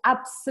 That is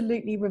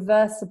absolutely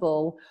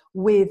reversible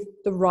with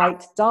the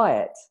right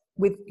diet.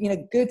 With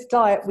good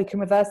diet, we can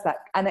reverse that,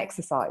 and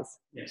exercise.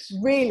 Yes.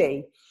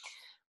 Really.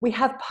 We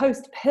have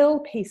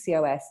post-pill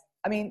PCOS.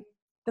 I mean,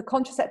 the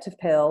contraceptive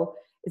pill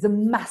is a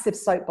massive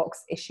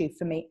soapbox issue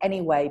for me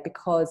anyway,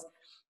 because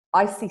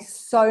I see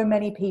so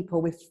many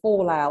people with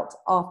fallout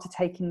after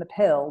taking the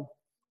pill.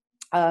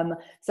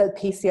 So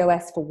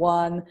PCOS for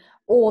one,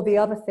 or the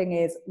other thing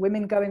is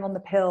women going on the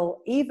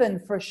pill, even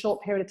for a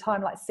short period of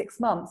time, like 6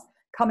 months,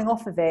 coming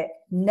off of it,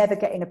 never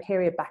getting a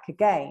period back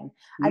again.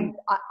 And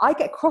I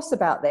get cross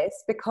about this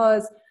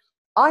because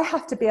I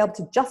have to be able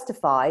to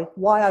justify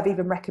why I've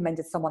even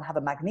recommended someone have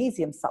a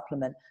magnesium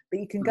supplement, but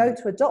you can go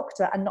to a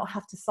doctor and not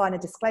have to sign a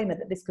disclaimer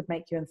that this could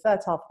make you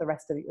infertile for the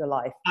rest of your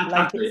life.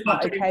 It's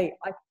not okay.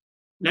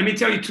 Let me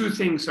tell you 2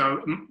 things.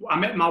 So I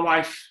met my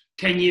wife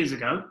 10 years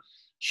ago.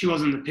 She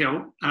was on the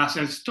pill and I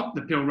said, stop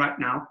the pill right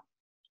now.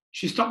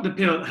 She stopped the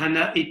pill and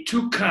it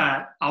took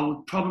her, I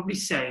would probably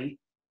say,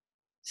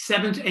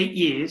 7 to 8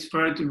 years for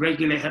her to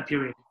regulate her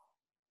period.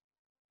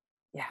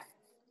 Yeah.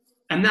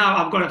 And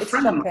now I've got a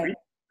friend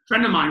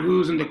of mine who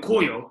was on the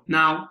coil.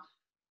 Now,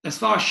 as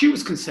far as she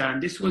was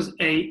concerned, this was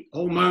a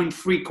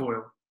hormone-free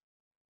coil.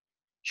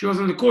 She was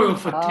on the coil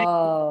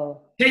for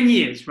 10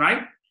 years,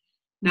 right?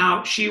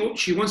 Now, she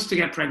wants to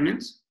get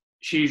pregnant.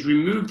 She's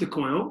removed the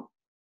coil.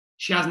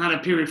 She hasn't had a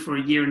period for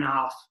 1.5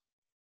 years.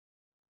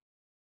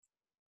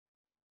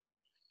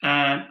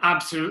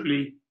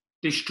 Absolutely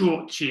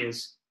distraught she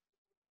is.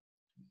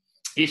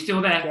 Are you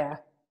still there? Yeah.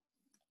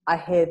 I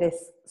hear this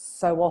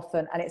so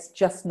often, and it's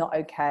just not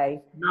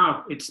okay.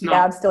 No, it's not.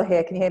 Yeah, I'm still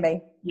here. Can you hear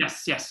me?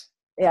 Yes, yes.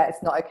 Yeah,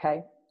 it's not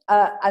okay.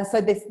 And so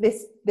this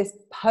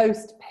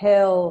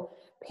post-pill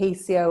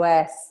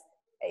PCOS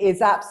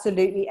is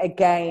absolutely,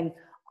 again,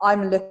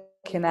 I'm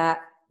looking at,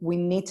 we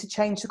need to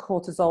change the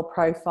cortisol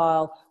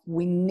profile.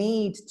 We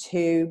need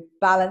to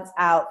balance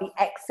out the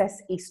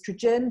excess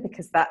estrogen,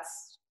 because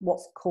that's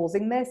what's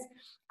causing this.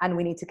 And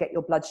we need to get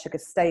your blood sugar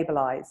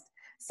stabilized.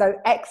 So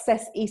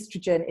excess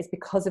estrogen is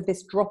because of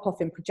this drop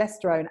off in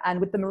progesterone. And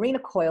with the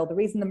Mirena coil, the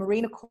reason the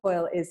Mirena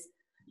coil is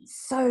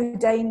so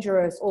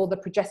dangerous, or the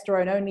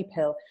progesterone only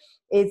pill,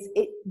 is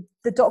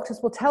the doctors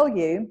will tell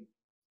you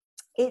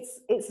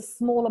it's a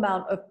small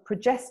amount of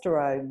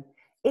progesterone.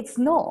 It's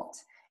not.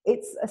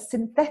 It's a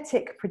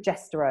synthetic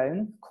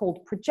progesterone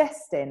called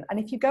progestin. And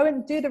if you go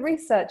and do the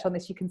research on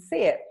this, you can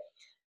see it.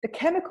 The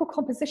chemical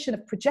composition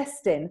of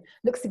progestin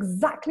looks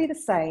exactly the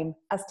same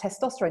as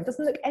testosterone. It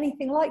doesn't look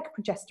anything like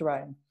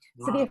progesterone.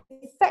 Wow. So the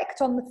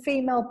effect on the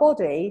female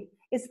body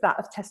is that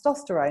of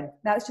testosterone.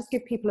 Now, let's just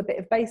give people a bit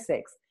of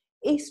basics.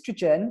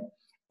 Estrogen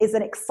is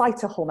an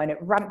exciter hormone. It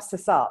ramps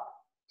us up.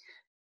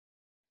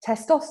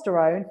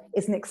 Testosterone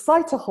is an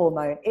exciter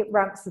hormone. It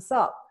ramps us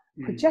up.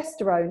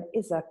 Progesterone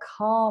is a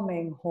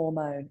calming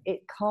hormone.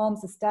 It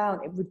calms us down.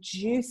 It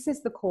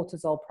reduces the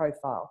cortisol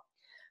profile.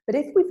 But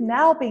if we've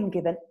now been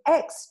given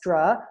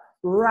extra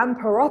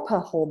ramper-upper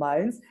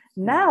hormones,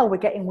 now we're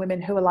getting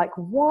women who are like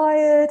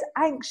wired,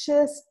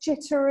 anxious,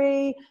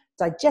 jittery,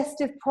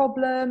 digestive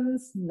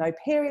problems, no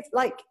periods.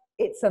 Like,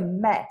 it's a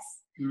mess.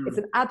 It's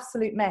an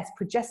absolute mess.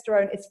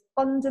 Progesterone is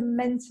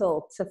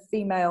fundamental to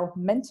female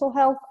mental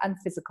health and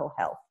physical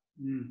health.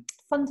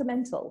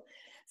 Fundamental.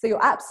 So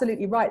you're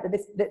absolutely right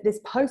that this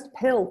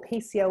post-pill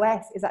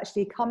PCOS is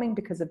actually coming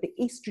because of the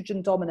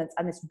estrogen dominance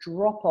and this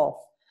drop-off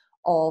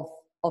of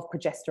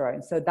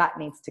progesterone. So that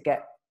needs to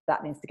get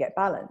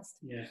balanced.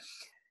 Yeah.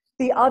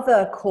 The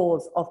other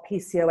cause of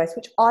PCOS,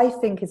 which I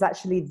think is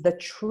actually the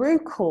true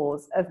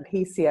cause of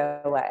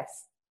PCOS,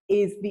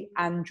 is the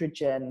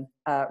androgen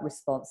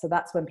response. So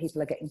that's when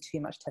people are getting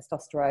too much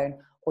testosterone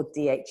or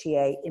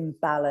DHEA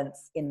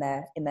imbalance in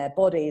their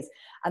bodies.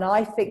 And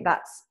I think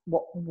that's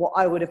what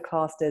I would have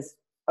classed as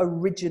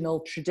original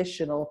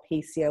traditional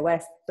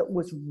PCOS that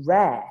was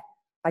rare.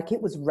 Like,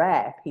 it was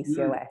rare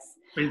PCOS.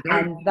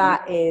 And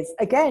that is,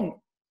 again,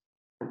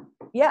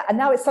 yeah, and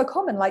now it's so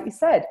common, like you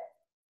said.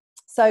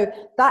 So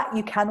that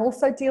you can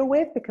also deal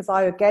with, because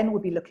I, again,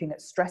 would be looking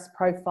at stress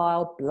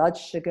profile, blood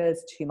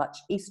sugars, too much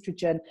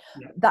estrogen.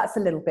 Yeah. That's a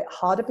little bit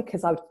harder,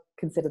 because I would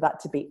consider that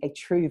to be a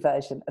true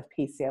version of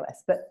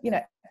PCOS. But, you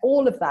know,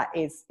 all of that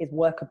is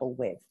workable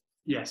with.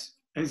 Yes.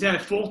 And is there a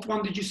fourth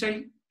one, did you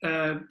say,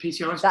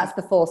 PCOS? That's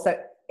the fourth. So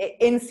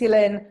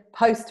insulin,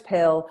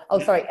 post-pill,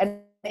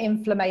 and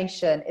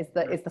inflammation is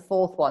the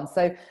fourth one.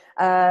 So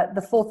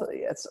fourth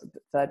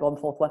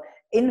one,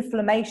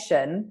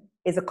 inflammation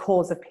is a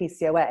cause of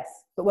PCOS.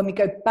 But when we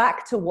go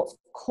back to what's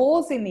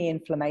causing the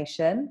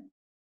inflammation,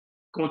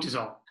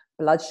 cortisol,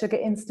 blood sugar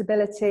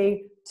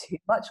instability, too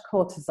much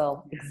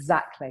cortisol. Yeah.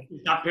 Exactly.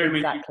 That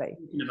pyramid. Exactly.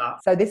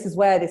 So this is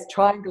where this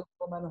triangle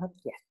hormonal health.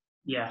 Yeah.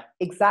 Yeah.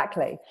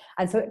 Exactly.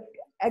 And so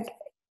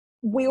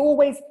we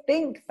always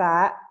think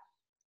that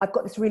I've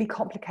got this really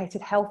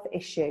complicated health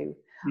issue.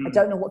 I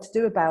don't know what to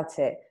do about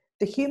it.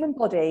 The human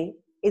body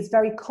is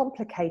very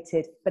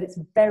complicated, but it's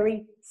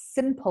very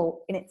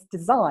simple in its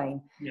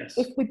design. Yes.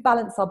 If we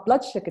balance our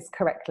blood sugars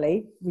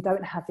correctly, we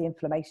don't have the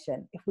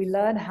inflammation. If we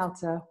learn how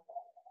to,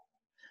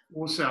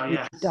 also,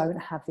 yes, we don't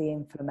have the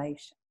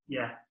inflammation.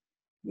 Yeah.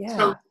 Yeah.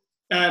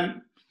 So,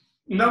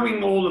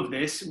 knowing all of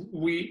this,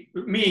 me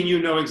and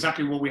you know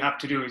exactly what we have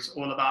to do. It's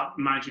all about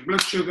managing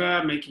blood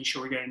sugar, making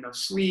sure we get enough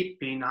sleep,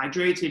 being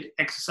hydrated,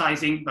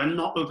 exercising, but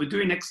not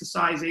overdoing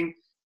exercising,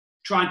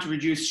 trying to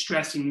reduce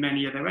stress in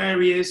many other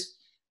areas.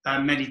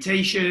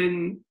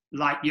 Meditation,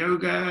 light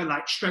yoga,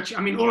 light stretching.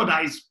 I mean, all of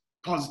that is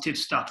positive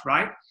stuff,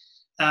 right?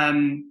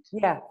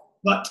 Yeah.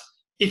 But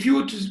if you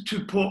were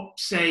to put,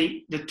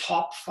 say, the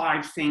top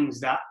 5 things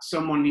that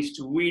someone needs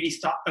to really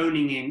start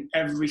owning in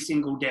every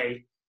single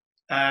day,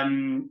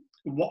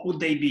 what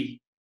would they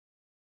be?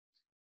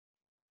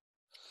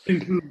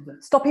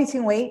 Stop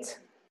eating wheat.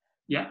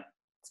 Yeah.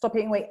 Stop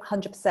eating wheat,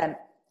 100%.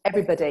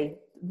 Everybody.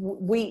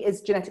 Wheat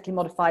is genetically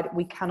modified.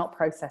 We cannot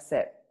process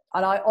it.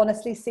 And I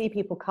honestly see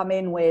people come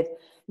in with,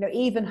 you know,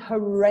 even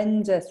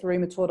horrendous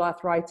rheumatoid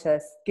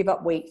arthritis, give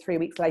up wheat, 3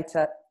 weeks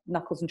later,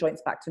 knuckles and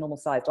joints back to normal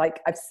size.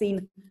 Like, I've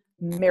seen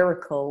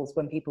miracles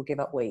when people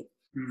give up wheat.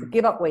 So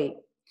give up wheat,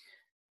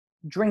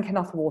 drink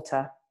enough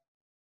water,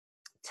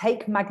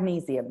 take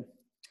magnesium.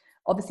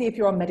 Obviously, if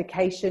you're on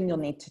medication, you'll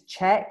need to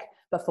check.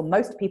 But for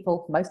most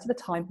people, most of the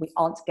time, we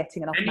aren't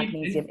getting enough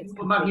magnesium.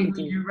 What magnesium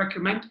do you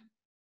recommend?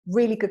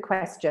 Really good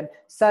question.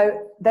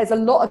 So there's a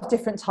lot of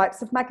different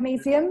types of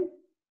magnesium.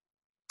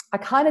 I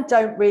kind of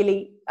don't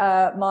really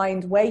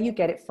mind where you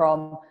get it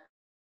from.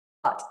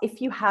 But if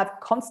you have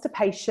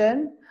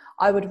constipation,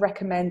 I would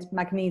recommend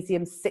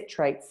magnesium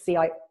citrate,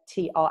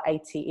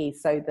 Citrate.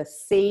 So the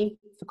C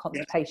for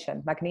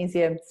constipation,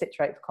 magnesium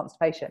citrate for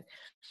constipation.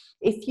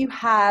 If you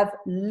have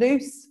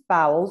loose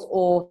bowels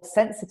or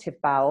sensitive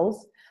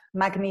bowels,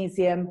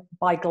 magnesium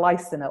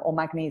biglycinate or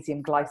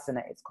magnesium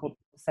glycinate, it's called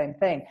the same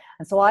thing.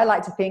 And so I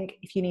like to think,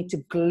 if you need to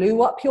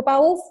glue up your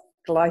bowels,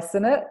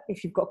 glycinate.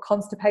 If you've got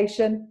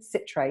constipation,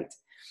 citrate.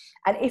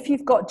 And if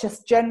you've got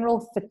just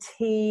general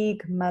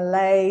fatigue,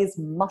 malaise,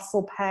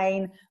 muscle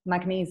pain,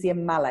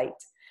 magnesium malate.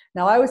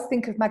 Now, I always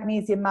think of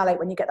magnesium malate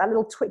when you get that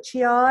little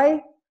twitchy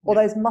eye or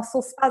those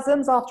muscle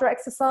spasms after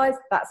exercise,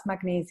 that's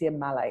magnesium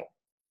malate.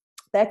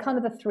 They're kind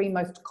of the three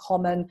most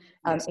common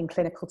in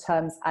clinical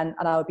terms, and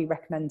I would be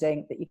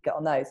recommending that you get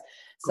on those.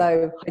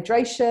 So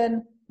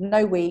hydration,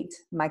 no wheat,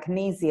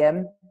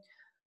 magnesium,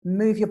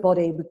 move your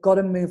body. We've got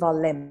to move our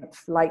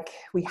lymph, like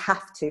we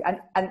have to.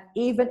 And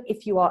even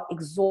if you are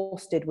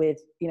exhausted with,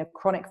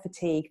 chronic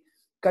fatigue,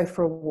 go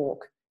for a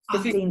walk.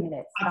 15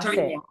 minutes.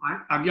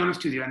 I'll be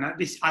honest with you, and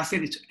I say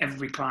this to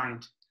every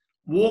client.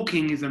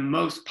 Walking is the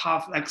most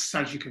powerful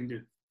exercise you can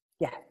do.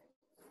 Yeah.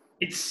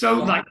 It's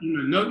so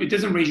it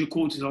doesn't raise your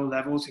cortisol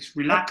levels. It's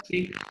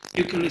relaxing.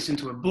 You can listen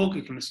to a book.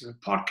 You can listen to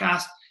a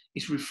podcast.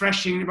 It's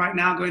refreshing right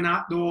now going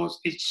outdoors.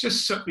 It's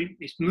just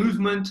it's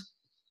movement.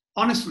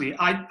 Honestly,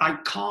 I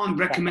can't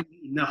recommend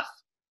it enough.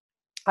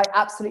 I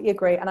absolutely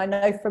agree. And I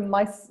know from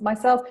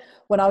myself,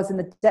 when I was in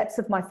the depths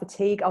of my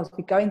fatigue, I would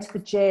be going to the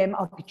gym.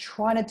 I would be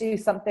trying to do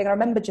something. I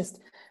remember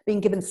just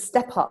being given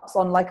step ups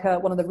on like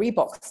one of the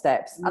Reebok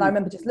steps. And I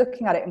remember just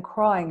looking at it and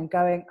crying and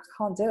going, I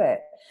can't do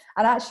it.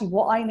 And actually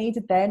what I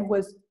needed then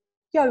was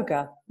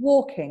yoga,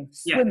 walking,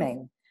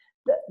 swimming.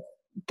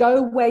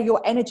 Go where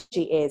your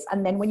energy is.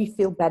 And then when you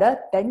feel better,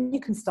 then you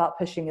can start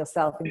pushing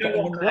yourself and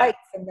getting in the weights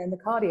and then the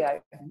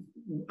cardio.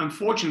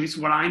 Unfortunately, this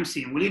is what I'm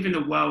seeing. We live in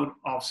a world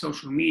of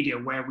social media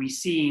where we're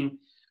seeing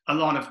a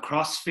lot of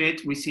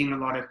CrossFit. We're seeing a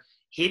lot of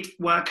HIIT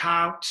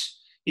workouts,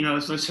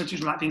 so such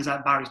as like things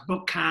like Barry's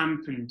Boot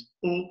Camp and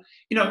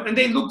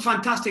they look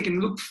fantastic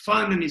and look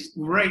fun and it's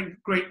great.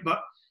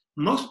 But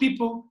most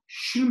people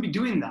shouldn't be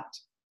doing that.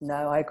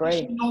 No, I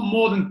agree. Not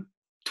more than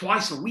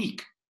twice a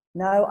week.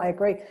 No, I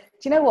agree. Do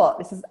you know what?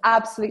 This is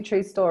absolute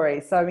true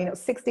story. So, it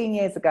was 16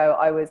 years ago,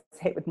 I was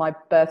hit with my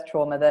birth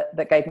trauma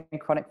that gave me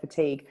chronic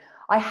fatigue.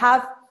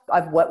 I've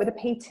worked with a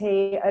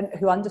PT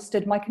who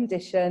understood my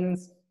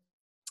conditions,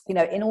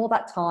 in all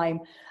that time.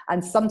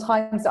 And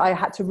sometimes I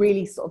had to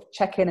really sort of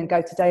check in and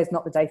go, today is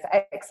not the day for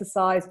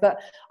exercise, but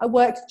I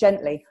worked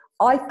gently.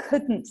 I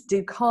couldn't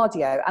do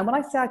cardio. And when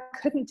I say I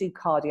couldn't do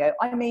cardio,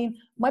 I mean,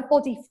 my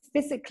body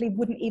physically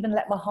wouldn't even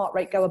let my heart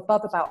rate go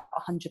above about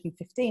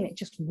 115. It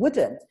just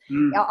wouldn't.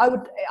 I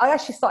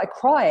actually started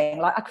crying.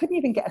 Like I couldn't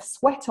even get a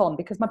sweat on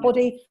because my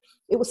body,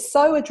 it was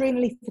so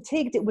adrenally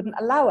fatigued, it wouldn't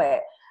allow it.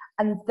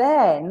 And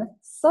then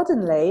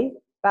suddenly,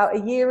 about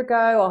a year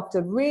ago,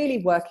 after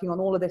really working on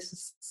all of this for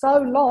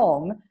so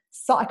long,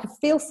 so I could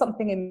feel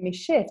something in me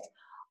shift.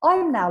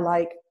 I'm now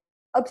like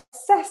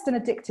obsessed and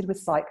addicted with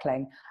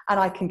cycling, and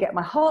I can get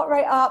my heart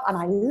rate up and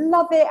I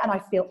love it and I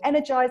feel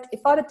energized.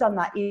 If I'd have done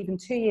that even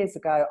 2 years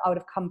ago, I would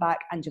have come back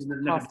and just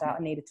passed out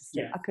and needed to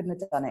sleep. I couldn't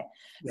have done it.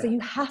 So you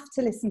have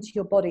to listen to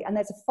your body, and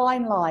there's a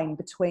fine line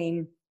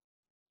between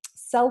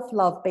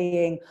self-love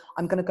being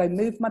I'm going to go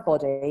move my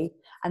body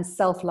and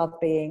self-love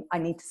being I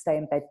need to stay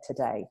in bed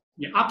today.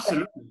 Yeah,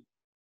 absolutely.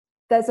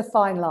 There's a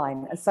fine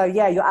line. And so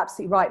you're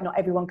absolutely right, not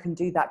everyone can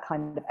do that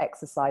kind of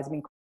exercise. I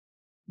mean,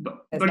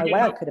 there's no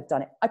way I could have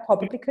done it. I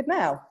probably could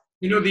now.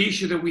 The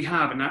issue that we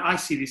have, and I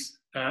see this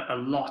a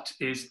lot,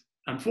 is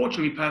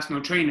unfortunately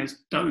personal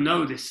trainers don't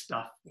know this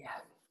stuff. Yeah.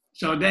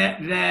 So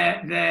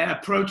their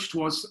approach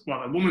towards,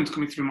 a woman's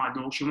coming through my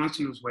door, she wants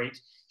to lose weight,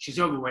 she's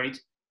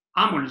overweight,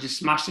 I'm going to just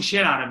smash the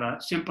shit out of her.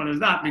 Simple as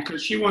that,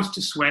 because she wants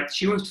to sweat,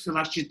 she wants to feel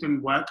like she's doing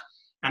work,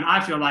 and I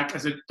feel like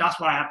that's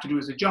what I have to do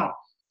as a job.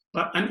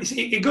 And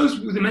it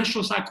goes with the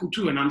menstrual cycle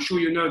too, and I'm sure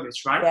you know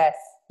this, right? Yes.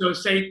 So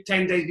say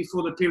 10 days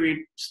before the period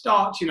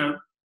starts, you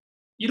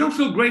don't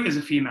feel great as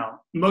a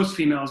female, most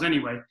females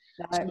anyway.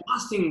 No. So the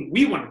last thing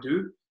we want to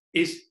do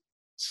is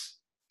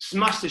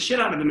smash the shit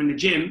out of them in the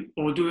gym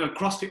or do a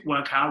CrossFit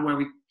workout where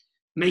we're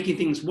making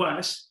things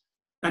worse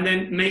and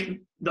then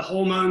make the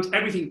hormones,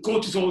 everything,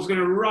 cortisol is going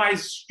to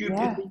rise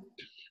stupidly.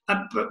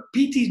 Yeah. But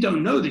PTs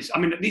don't know this. I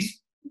mean,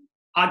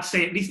 I'd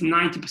say at least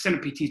 90%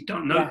 of PTs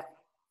don't know.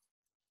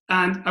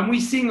 Yeah. And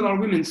we're seeing a lot of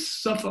women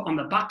suffer on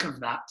the back of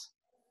that,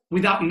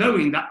 without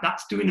knowing that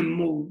that's doing them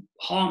more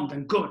harm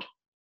than good.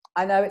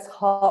 I know, it's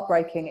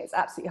heartbreaking. It's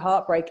absolutely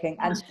heartbreaking.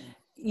 And,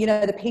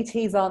 the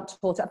PTs aren't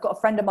taught. I've got a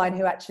friend of mine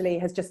who actually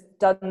has just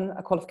done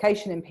a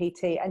qualification in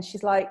PT, and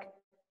she's like,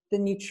 the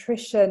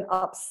nutrition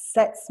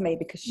upsets me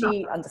because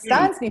she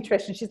understands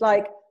nutrition. She's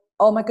like,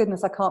 oh my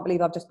goodness, I can't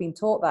believe I've just been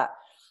taught that.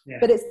 Yeah.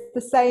 But it's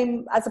the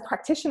same as a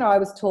practitioner. I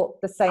was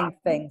taught the same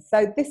thing.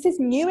 So this is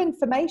new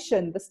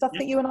information. The stuff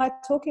that you and I are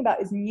talking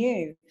about is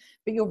new.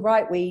 But you're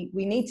right. We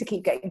need to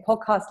keep getting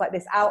podcasts like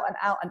this out and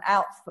out and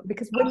out,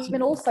 because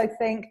women also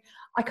think,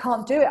 I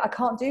can't do it. I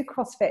can't do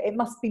CrossFit. It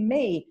must be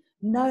me.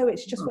 No,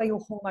 it's just where your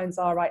hormones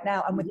are right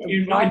now. And with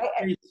the right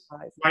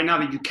exercise. Right now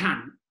that you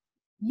can.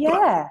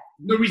 Yeah.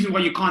 But no reason why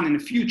you can't in the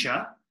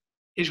future.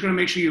 It's going to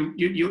make sure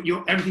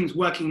you everything's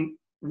working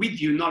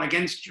with you, not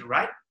against you,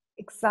 right?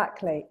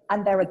 Exactly.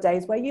 And there are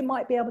days where you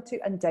might be able to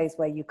and days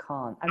where you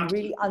can't. And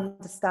Absolutely. really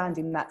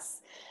understanding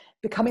that's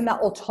becoming that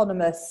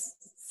autonomous,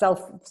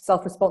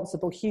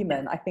 self-responsible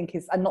human, I think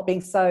is, and not being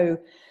so,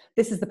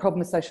 this is the problem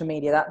with social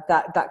media,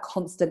 that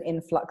constant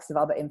influx of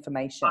other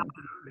information.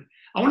 Absolutely.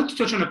 I wanted to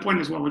touch on a point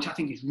as well, which I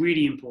think is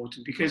really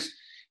important, because,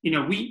 you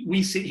know,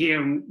 we sit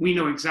here and we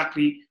know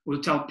exactly,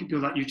 we'll tell people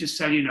that you just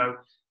said, you know,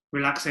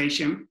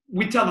 relaxation.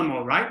 We tell them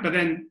all, right? But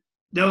then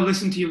they'll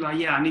listen to you like,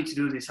 yeah, I need to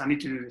do this.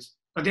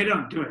 But they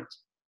don't do it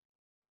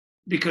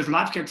because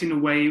life gets in the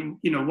way,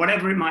 you know,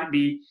 whatever it might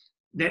be,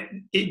 that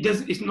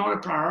it's not a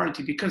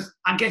priority because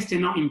I guess they're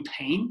not in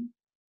pain.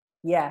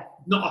 Yeah.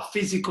 Not a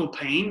physical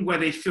pain where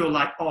they feel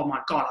like, oh my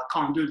God, I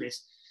can't do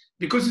this.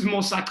 Because it's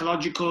more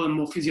psychological and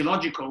more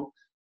physiological,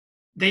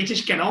 they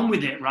just get on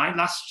with it, right?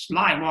 That's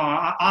life.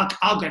 Well,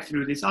 I'll get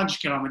through this. I'll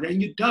just get on with it.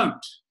 And you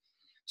don't.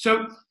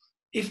 So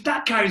if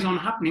that carries on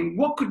happening,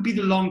 what could be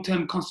the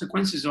long-term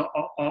consequences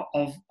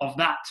of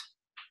that?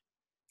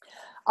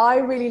 I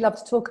really love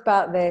to talk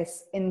about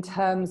this in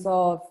terms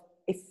of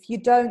if you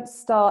don't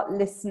start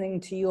listening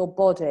to your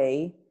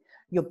body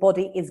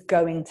is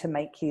going to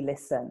make you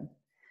listen.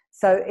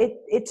 So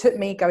it took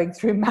me going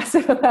through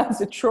massive amounts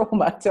of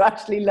trauma to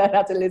actually learn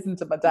how to listen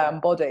to my damn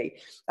body.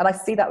 And I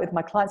see that with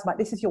my clients. I'm like,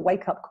 this is your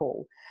wake-up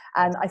call.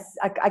 And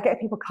I get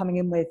people coming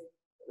in with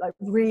like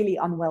really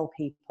unwell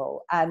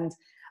people. And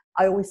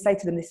I always say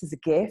to them, this is a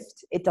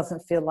gift. It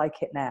doesn't feel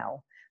like it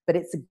now, but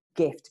it's a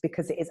gift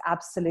because it is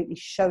absolutely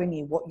showing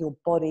you what your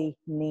body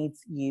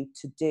needs you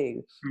to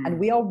do. And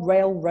we are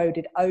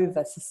railroaded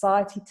over.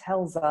 Society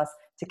tells us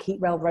to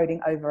keep railroading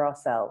over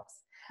ourselves.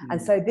 And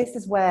so this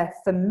is where,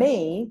 for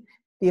me,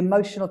 the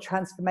emotional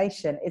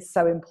transformation is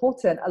so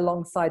important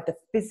alongside the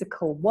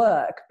physical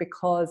work,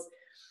 because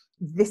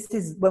this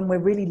is when we're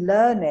really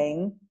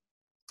learning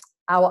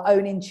our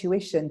own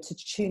intuition to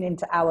tune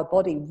into our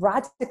body.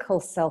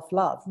 Radical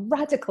self-love.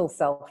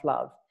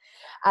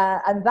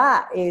 And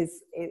that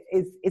is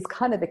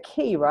kind of the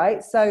key,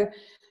 right? So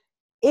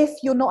if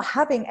you're not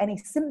having any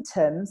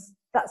symptoms,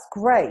 that's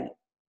great.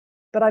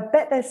 But I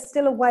bet there's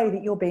still a way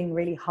that you're being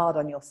really hard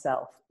on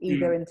yourself,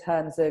 either in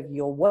terms of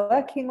your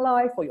working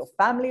life or your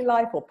family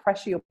life or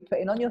pressure you're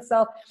putting on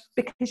yourself,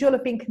 because you'll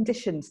have been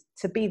conditioned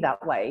to be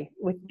that way.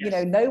 You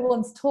know, no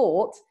one's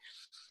taught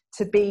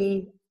to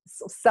be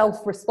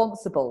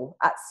self-responsible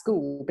at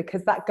school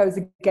because that goes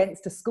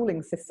against a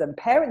schooling system.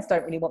 Parents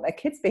don't really want their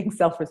kids being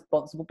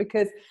self-responsible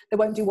because they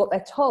won't do what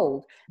they're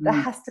told. There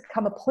has to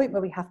come a point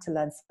where we have to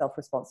learn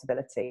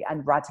self-responsibility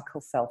and radical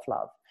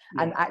self-love.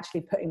 And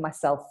actually putting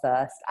myself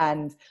first.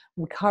 And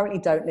we currently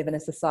don't live in a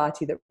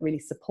society that really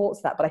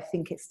supports that, but I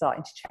think it's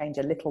starting to change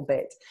a little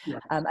bit.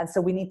 And so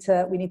we need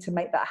to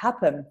make that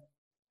happen.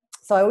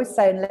 So I always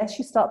say, unless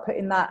you start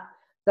putting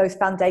those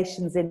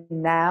foundations in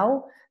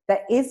now,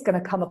 there is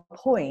going to come a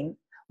point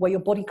where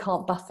your body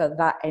can't buffer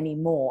that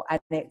anymore,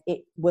 and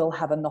it will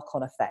have a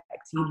knock-on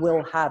effect. You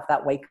will have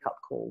that wake-up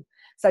call.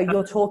 So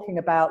you're talking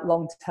about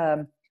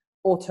long-term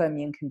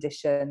autoimmune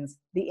conditions,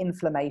 the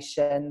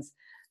inflammations,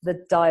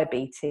 the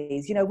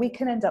diabetes. You know, we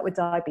can end up with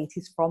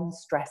diabetes from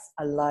stress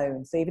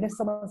alone. So even if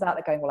someone's out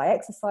there going, well, I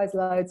exercise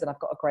loads and I've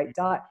got a great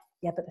diet,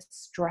 yeah, but the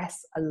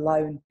stress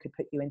alone could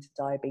put you into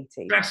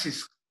diabetes. Stress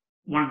is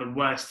one of the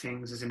worst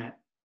things, isn't it?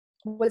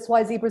 Well, it's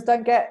why zebras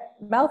don't get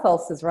mouth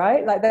ulcers,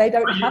 right? Like they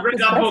don't have the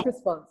stress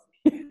response.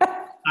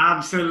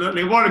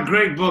 Absolutely. What a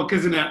great book,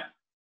 isn't it?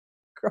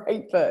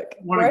 Great book.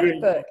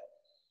 Great book.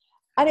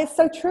 And it's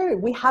so true.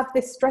 We have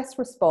this stress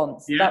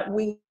response that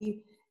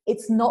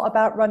it's not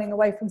about running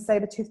away from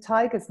saber-toothed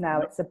tigers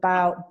now. It's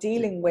about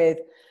dealing with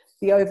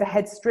the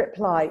overhead strip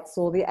lights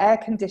or the air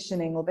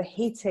conditioning or the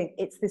heating.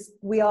 It's this,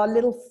 we are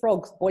little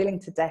frogs boiling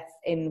to death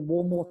in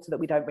warm water that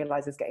we don't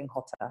realize is getting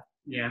hotter.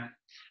 Yeah.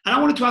 And I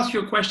wanted to ask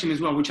you a question as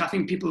well, which I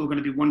think people are going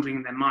to be wondering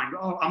in their mind.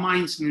 Oh, am I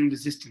insulin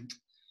resistant?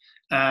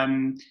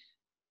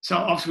 So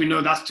obviously we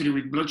know that's to do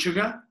with blood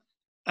sugar.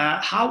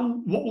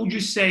 What would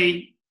you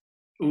say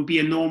would be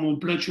a normal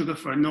blood sugar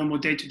for a normal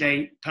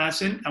day-to-day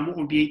person? And what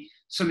would be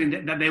something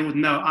that they would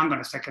know, I'm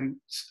I'm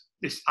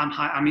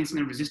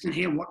insulin resistant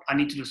here, I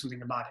need to do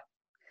something about it?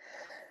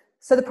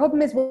 So the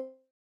problem is,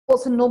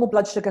 what's a normal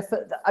blood sugar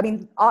for? I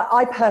mean,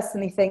 I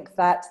personally think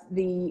that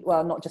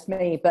not just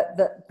me, but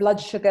the blood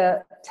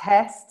sugar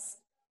tests,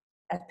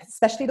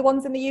 especially the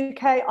ones in the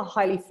UK, are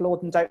highly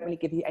flawed and don't really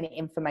give you any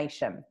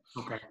information.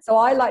 Okay. So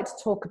I like to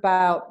talk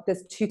about,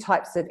 there's two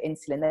types of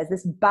insulin. There's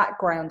this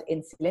background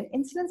insulin.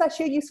 Insulin's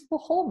actually a useful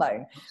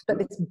hormone, but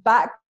this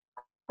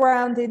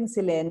background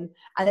insulin,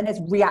 and then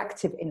there's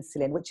reactive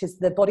insulin, which is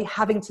the body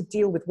having to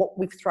deal with what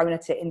we've thrown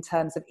at it in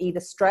terms of either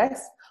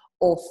stress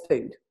or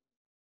food.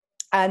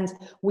 And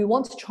we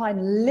want to try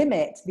and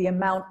limit the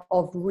amount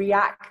of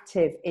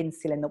reactive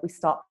insulin that we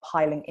start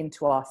piling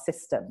into our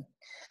system.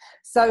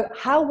 So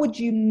how would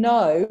you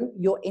know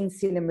you're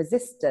insulin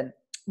resistant?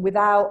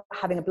 Without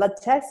having a blood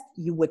test,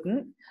 you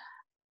wouldn't,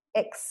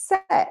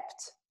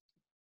 except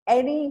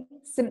any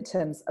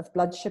symptoms of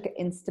blood sugar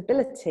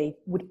instability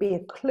would be a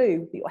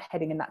clue that you're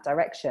heading in that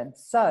direction.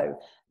 So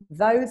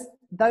those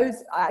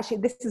actually,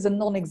 this is a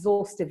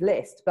non-exhaustive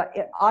list, but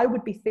I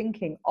would be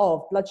thinking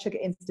of blood sugar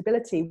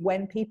instability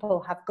when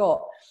people have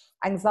got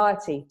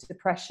anxiety,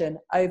 depression,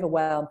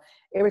 overwhelm,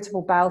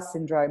 irritable bowel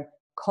syndrome,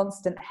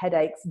 constant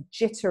headaches,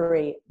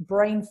 jittery,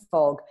 brain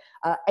fog,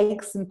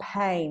 aches and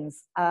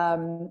pains,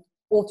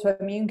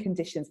 autoimmune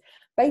conditions.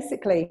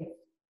 Basically,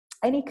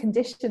 any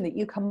condition that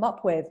you come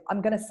up with,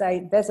 I'm going to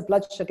say there's a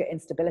blood sugar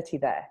instability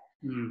there.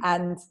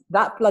 And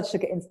that blood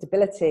sugar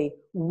instability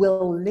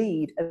will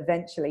lead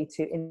eventually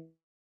to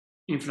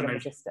insulin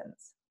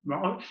resistance.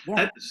 Well,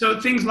 so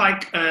things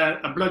like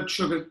a blood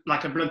sugar,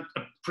 like a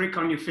prick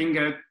on your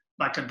finger,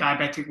 like a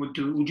diabetic would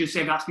do, would you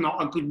say that's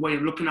not a good way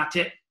of looking at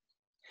it?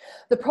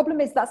 The problem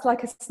is that's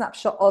like a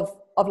snapshot of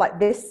like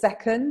this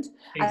second.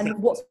 Exactly.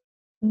 And what's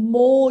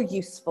more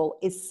useful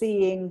is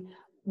seeing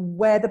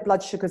where the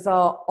blood sugars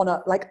are on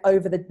a like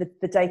over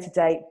the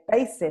day-to-day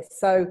basis.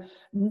 So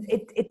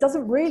it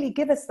doesn't really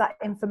give us that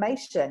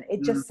information.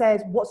 It just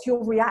says, what's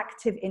your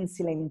reactive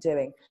insulin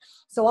doing?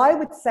 So I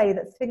would say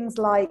that things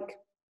like,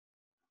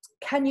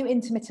 can you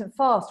intermittent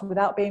fast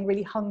without being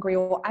really hungry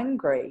or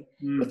angry?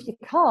 If you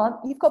can't,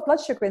 you've got blood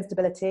sugar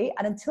instability,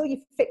 and until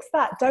you fix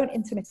that, don't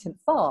intermittent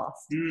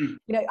fast. You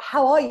know,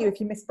 how are you if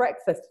you miss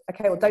breakfast?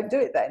 Okay, well, don't do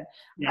it then.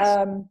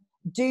 Yes.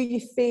 Do you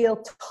feel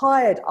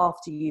tired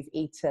after you've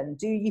eaten?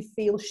 Do you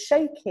feel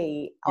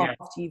shaky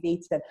after you've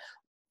eaten?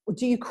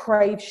 Do you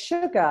crave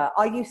sugar?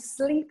 Are you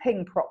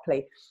sleeping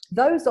properly?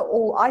 Those are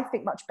all, I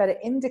think, much better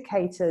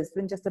indicators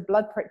than just a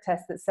blood prick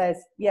test that says,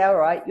 yeah, all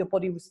right, your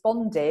body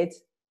responded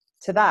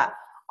to that.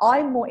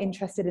 I'm more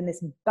interested in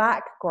this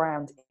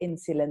background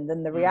insulin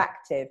than the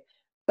reactive.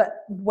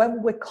 But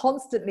when we're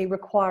constantly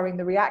requiring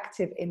the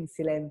reactive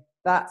insulin,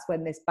 that's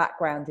when this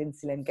background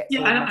insulin gets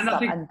all messed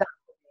up. And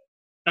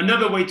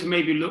another way to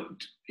maybe look,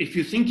 if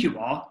you think you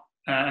are,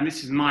 and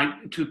this is my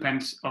 2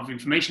 pence of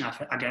information,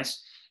 I guess,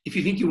 if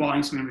you think you are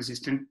insulin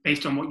resistant,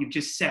 based on what you've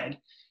just said,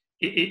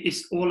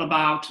 it's all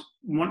about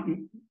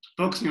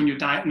focusing on your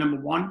diet,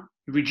 number one,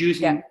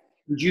 reducing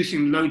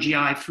low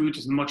GI food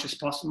as much as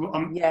possible.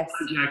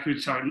 GI food,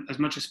 as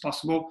much as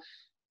possible.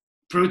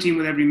 Protein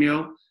with every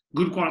meal,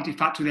 good quality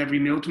fat with every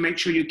meal to make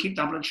sure you keep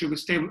that blood sugar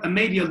stable, and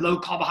maybe a low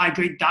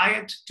carbohydrate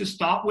diet to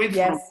start with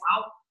for a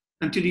while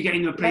until you get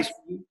into a place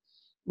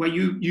where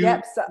you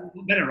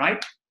better,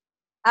 right?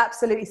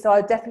 Absolutely. So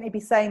I'd definitely be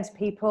saying to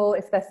people,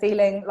 if they're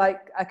feeling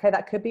like, okay,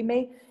 that could be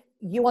me,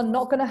 you are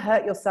not going to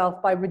hurt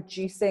yourself by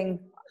reducing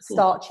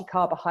starchy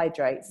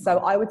carbohydrates. So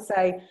I would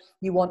say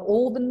you want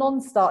all the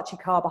non-starchy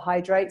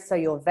carbohydrates. So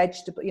your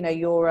vegetable, you know,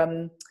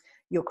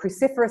 your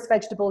cruciferous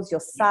vegetables,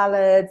 your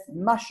salads,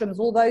 mushrooms,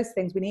 all those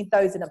things. We need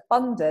those in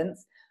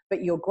abundance.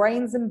 But your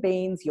grains and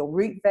beans, your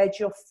root veg,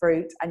 your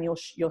fruit, and your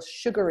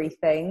sugary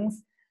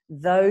things,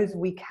 those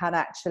we can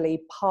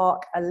actually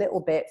park a little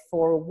bit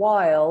for a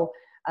while,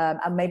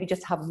 and maybe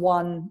just have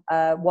one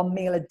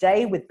meal a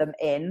day with them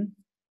in,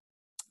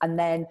 and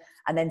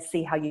then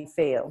see how you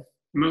feel.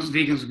 Most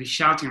vegans will be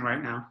shouting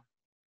right now.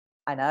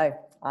 I know.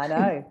 I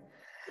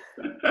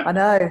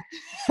know.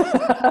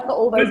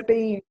 All those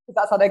beans,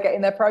 that's how they're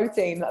getting their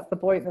protein. That's the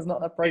point. There's not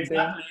enough protein.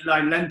 Exactly.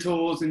 Like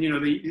lentils, and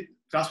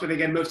that's where they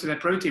get most of their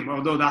protein.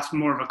 Although that's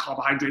more of a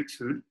carbohydrate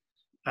food.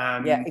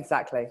 Yeah,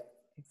 exactly.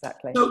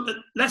 So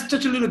let's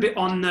touch a little bit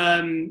on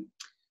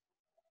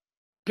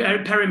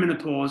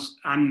perimenopause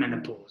and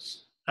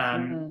menopause.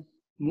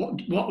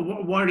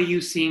 What are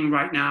you seeing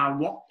right now?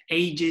 What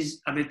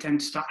ages are they tend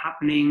to start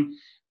happening?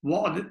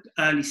 What are the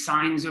early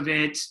signs of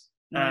it?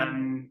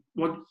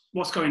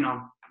 What's going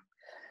on?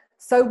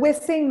 So we're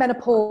seeing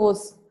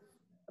perimenopause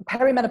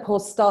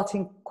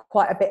starting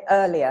quite a bit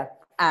earlier.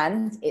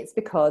 And it's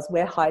because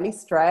we're highly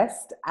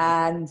stressed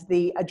and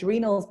the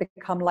adrenals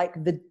become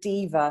like the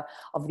diva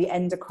of the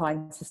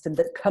endocrine system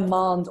that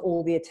command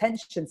all the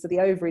attention. So the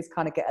ovaries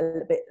kind of get a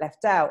little bit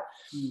left out.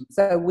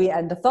 So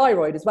and the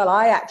thyroid as well.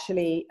 I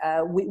actually,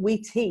 we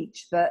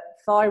teach that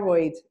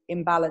thyroid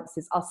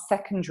imbalances are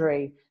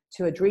secondary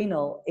to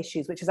adrenal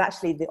issues, which is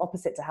actually the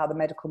opposite to how the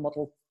medical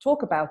model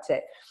talk about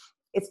it.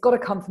 It's got to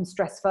come from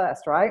stress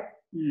first, right?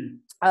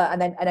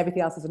 And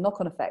everything else is a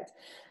knock-on effect.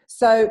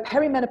 So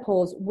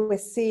perimenopause, we're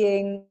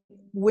seeing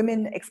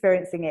women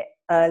experiencing it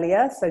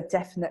earlier. So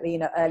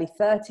definitely, early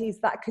 30s.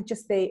 That could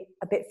just be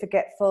a bit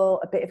forgetful,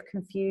 a bit of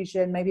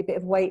confusion, maybe a bit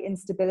of weight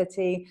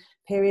instability,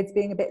 periods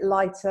being a bit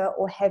lighter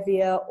or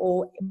heavier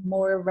or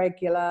more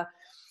irregular.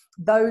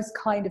 Those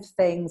kind of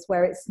things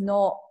where it's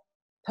not,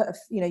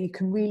 you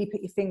can really put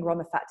your finger on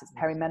the fact it's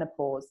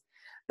perimenopause.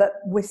 But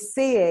we're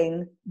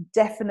seeing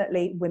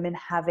definitely women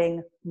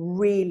having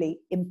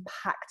really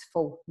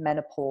impactful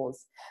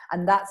menopause.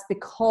 And that's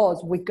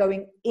because we're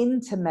going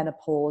into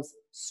menopause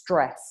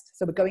stressed.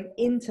 So we're going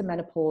into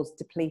menopause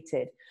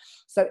depleted.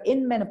 So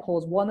in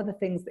menopause, one of the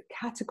things that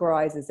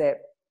categorizes it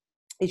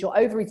is your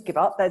ovaries give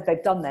up,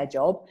 they've done their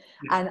job,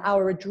 and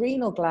our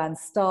adrenal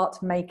glands start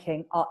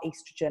making our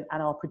estrogen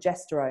and our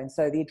progesterone.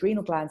 So the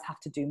adrenal glands have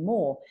to do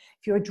more.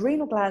 If your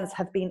adrenal glands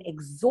have been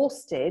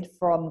exhausted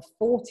from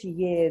 40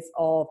 years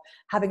of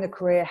having a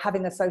career,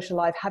 having a social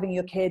life, having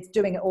your kids,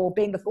 doing it all,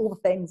 being all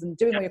the things and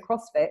doing all your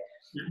CrossFit,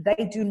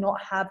 they do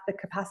not have the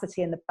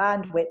capacity and the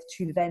bandwidth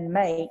to then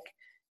make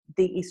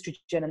the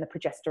estrogen and the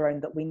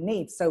progesterone that we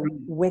need. So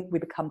we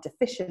become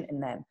deficient in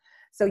them.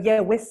 So yeah,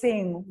 we're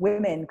seeing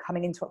women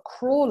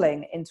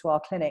crawling into our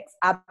clinics,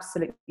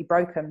 absolutely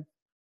broken.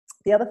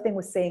 The other thing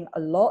we're seeing a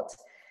lot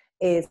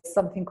is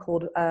something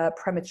called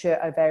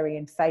premature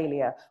ovarian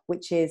failure,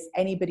 which is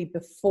anybody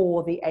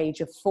before the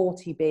age of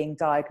 40 being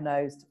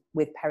diagnosed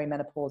with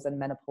perimenopause and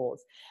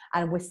menopause.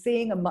 And we're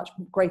seeing a much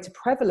greater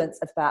prevalence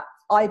of that,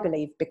 I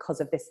believe, because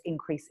of this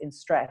increase in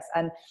stress.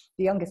 And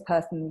the youngest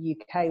person in the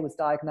UK was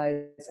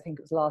diagnosed, I think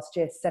it was last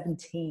year,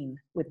 17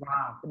 with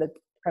the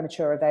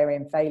premature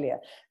ovarian failure.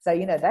 So,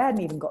 you know, they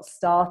hadn't even got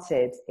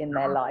started in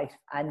their life,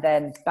 and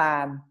then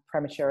bam,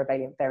 premature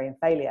ovarian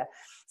failure.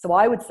 So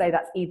I would say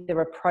that's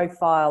either a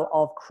profile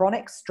of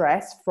chronic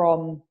stress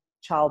from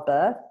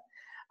childbirth,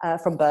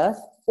 from birth,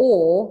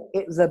 or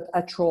it was a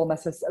trauma,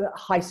 so a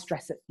high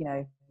stress at, you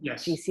know,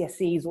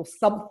 GCSEs or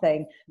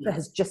something that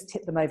has just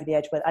tipped them over the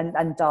edge with,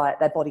 and diet,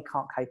 their body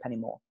can't cope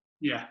anymore.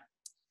 Yeah.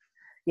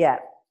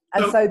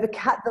 And so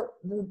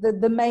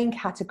the main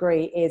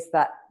category is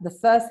that the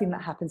first thing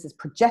that happens is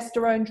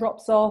progesterone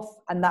drops off,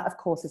 and that of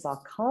course is our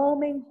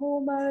calming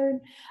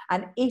hormone,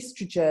 and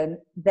estrogen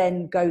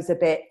then goes a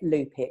bit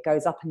loopy, it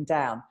goes up and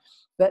down.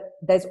 But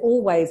there's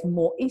always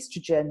more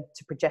estrogen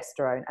to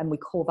progesterone, and we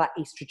call that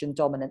estrogen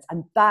dominance,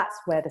 and that's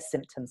where the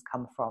symptoms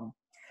come from.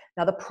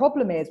 Now the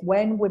problem is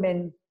when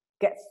women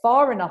get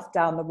far enough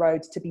down the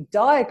road to be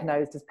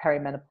diagnosed as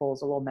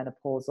perimenopausal or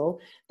menopausal,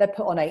 they're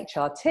put on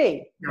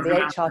HRT.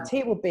 The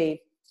HRT will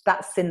be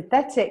that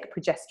synthetic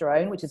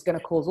progesterone, which is going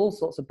to cause all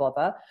sorts of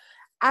bother,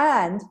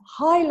 and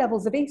high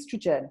levels of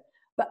estrogen.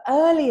 But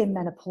early in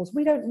menopause,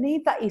 we don't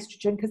need that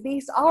estrogen because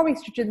our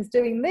estrogen's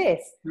doing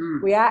this.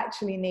 We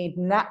actually need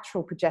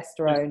natural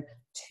progesterone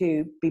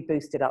to be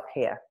boosted up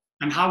here.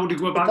 And how would you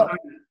go about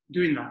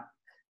doing that?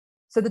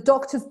 So the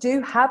doctors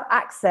do have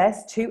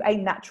access to a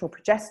natural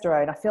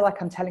progesterone. I feel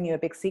like I'm telling you a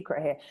big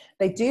secret here.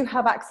 They do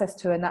have access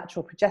to a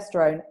natural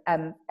progesterone,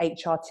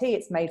 HRT.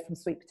 It's made from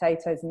sweet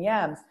potatoes and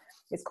yams.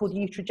 It's called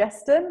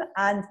Utrogestan,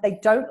 and they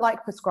don't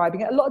like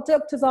prescribing it. A lot of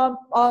doctors aren't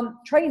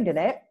trained in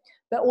it,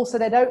 but also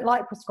they don't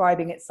like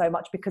prescribing it so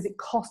much because it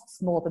costs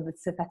more than the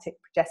synthetic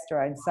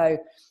progesterone. So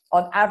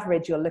on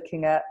average, you're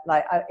looking at,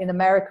 like, in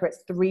America,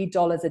 it's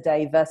 $3 a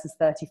day versus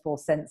 34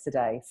 cents a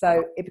day.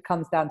 So it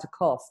comes down to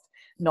cost,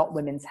 not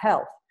women's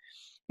health.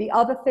 The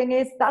other thing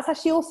is that's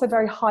actually also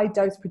very high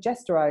dose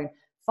progesterone.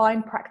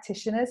 Find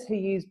practitioners who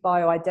use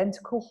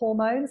bioidentical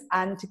hormones.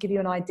 And to give you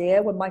an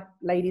idea, when my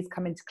ladies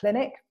come into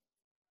clinic,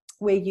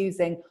 we're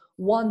using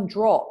 1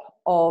 drop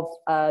of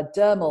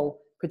dermal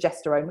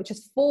progesterone, which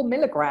is 4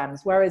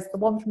 milligrams, whereas the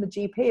one from the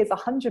GP is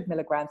 100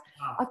 milligrams.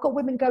 I've got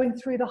women going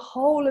through the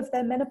whole of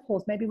their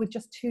menopause, maybe with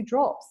just 2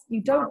 drops.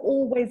 You don't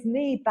always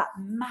need that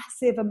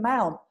massive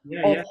amount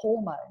of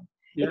hormone.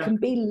 It can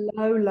be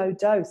low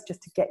dose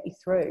just to get you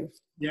through.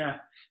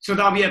 So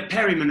that'll be a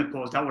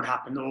perimenopause that would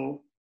happen,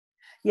 or?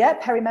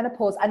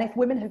 Perimenopause. And if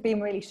women have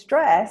been really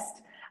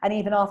stressed, and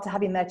even after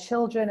having their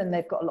children and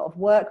they've got a lot of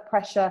work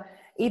pressure,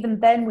 even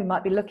then we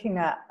might be looking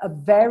at a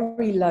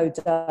very low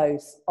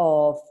dose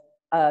of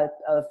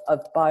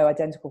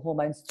bioidentical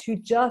hormones to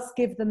just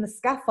give them the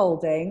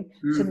scaffolding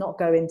to not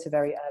go into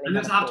very early And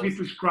does it have to be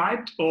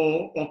prescribed,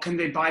 or can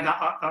they buy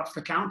that off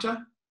the counter?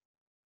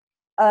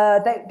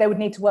 They would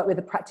need to work with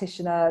a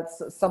practitioner,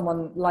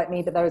 someone like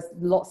me, but there's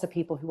lots of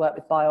people who work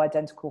with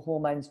bioidentical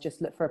hormones.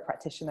 Just look for a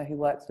practitioner who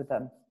works with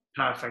them.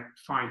 Perfect,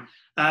 fine.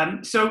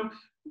 So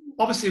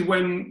obviously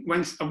when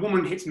a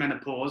woman hits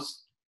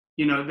menopause,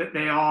 you know,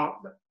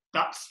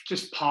 that's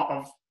just part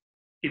of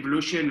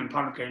evolution and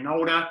part of getting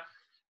older.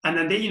 And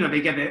then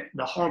they get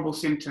the horrible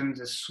symptoms,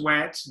 the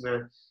sweat,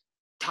 the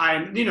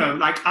time,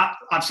 like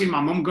I've seen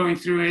my mum going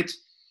through it.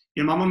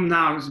 My mum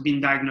now has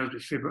been diagnosed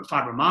with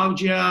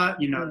fibromyalgia.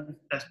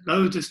 There's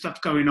loads of stuff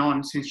going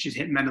on since she's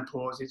hit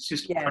menopause. It's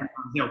just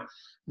downhill.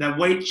 Their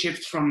weight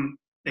shifts from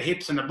the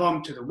hips and the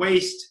bum to the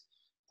waist.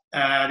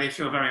 They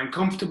feel very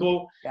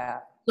uncomfortable.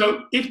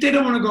 So if they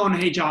don't want to go on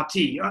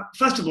HRT,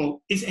 first of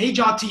all, is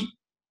HRT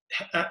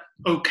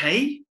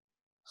okay?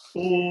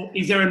 Or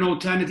is there an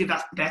alternative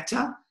that's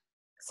better?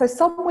 So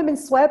some women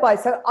swear by.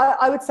 So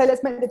I would say,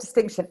 let's make the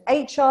distinction.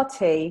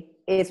 HRT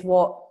is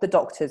what the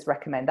doctors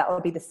recommend. That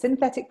would be the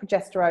synthetic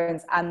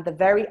progesterones and the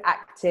very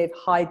active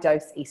high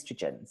dose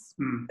estrogens.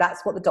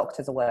 That's what the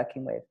doctors are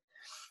working with.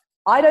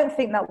 I don't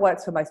think that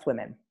works for most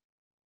women,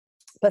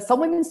 but some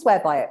women swear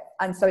by it.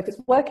 And so if it's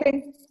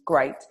working,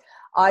 great.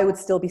 I would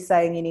still be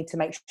saying you need to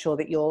make sure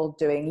that you're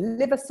doing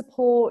liver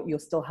support, you're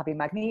still having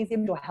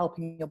magnesium, you're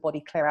helping your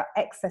body clear out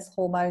excess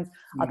hormones.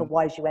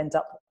 Otherwise you end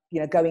up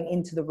going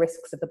into the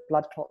risks of the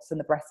blood clots and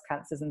the breast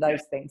cancers and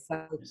those things.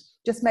 So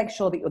just make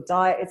sure that your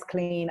diet is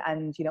clean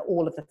and,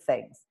 all of the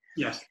things.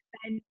 Yes.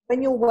 And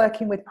when you're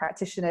working with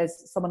practitioners,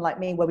 someone like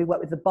me, where we work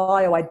with the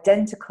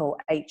bioidentical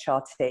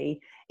HRT,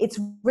 it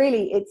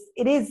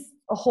is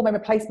a hormone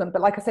replacement,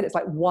 but like I said, it's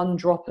like one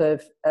drop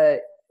of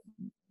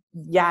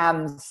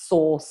yams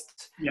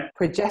sourced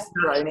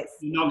progesterone.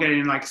 You're not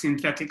getting like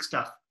synthetic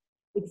stuff.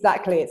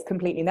 Exactly, it's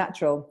completely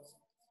natural.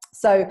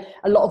 So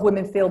a lot of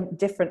women feel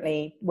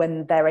differently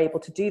when they're able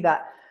to do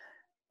that.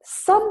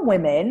 Some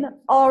women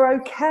are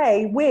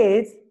okay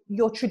with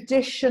your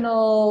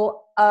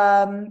traditional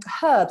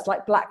herbs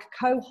like black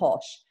cohosh.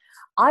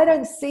 I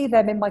don't see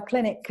them in my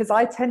clinic because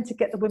I tend to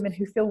get the women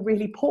who feel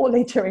really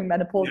poorly during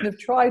menopause and have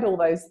tried all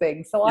those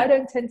things. So I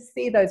don't tend to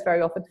see those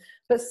very often,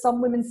 but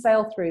some women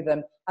sail through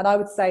them. And I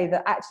would say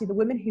that actually the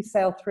women who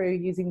sail through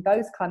using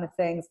those kind of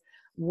things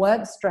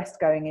weren't stressed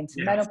going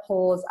into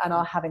menopause and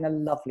are having a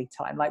lovely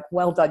time. Like,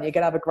 well done, you're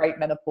going to have a great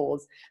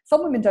menopause.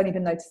 Some women don't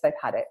even notice they've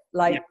had it.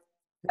 Like,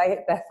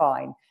 they're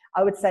fine.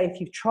 I would say if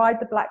you've tried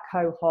the black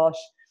cohosh,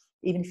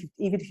 even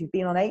if you've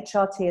been on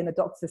HRT and the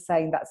doctors are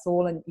saying that's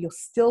all and you're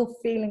still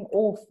feeling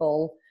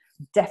awful,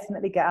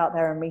 definitely get out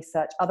there and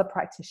research other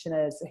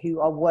practitioners who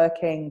are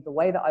working the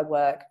way that I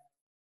work,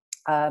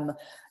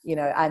 you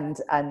know, and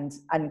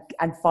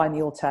find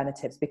the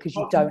alternatimes, because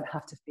you don't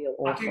have to feel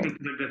awful. I think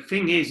the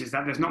thing is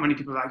that there's not many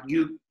people like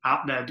you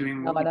out there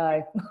doing what I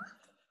know.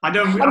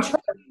 I'm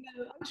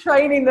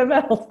training them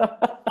out.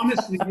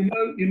 Honestly,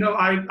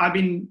 I've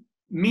been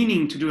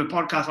meaning to do a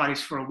podcast like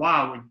this for a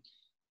while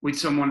with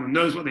someone who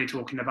knows what they're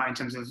talking about in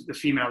terms of the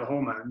female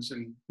hormones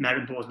and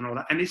menopause and all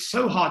that. And it's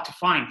so hard to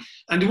find.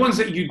 And the ones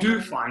that you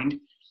do find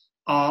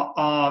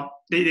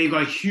they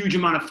got a huge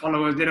amount of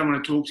followers. They don't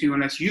want to talk to you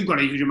unless you've got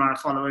a huge amount of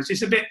followers.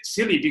 It's a bit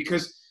silly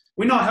because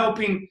we're not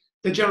helping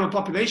the general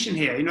population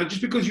here. You know,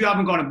 just because you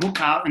haven't got a book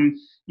out and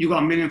you got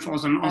 1 million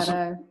followers on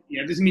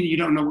doesn't mean you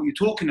don't know what you're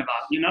talking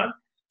about, you know?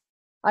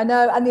 I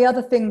know. And the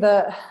other thing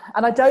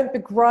and I don't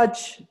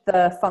begrudge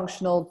the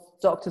functional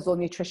doctors or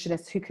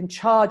nutritionists who can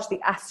charge the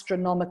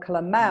astronomical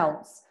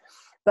amounts,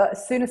 but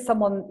as soon as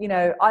someone, you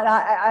know,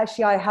 I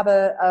have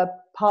a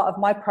part of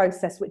my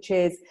process, which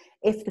is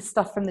if the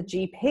stuff from the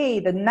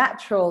GP, the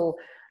natural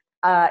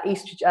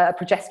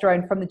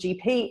progesterone from the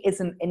GP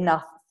isn't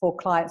enough for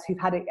clients who've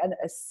had a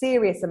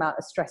serious amount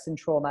of stress and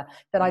trauma,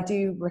 then I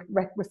do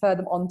refer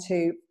them on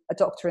to a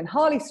doctor in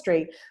Harley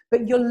Street.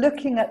 But you're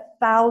looking at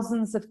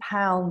thousands of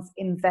pounds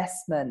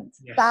investment,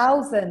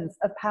 thousands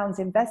of pounds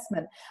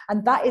investment,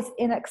 and that is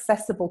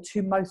inaccessible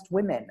to most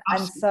women.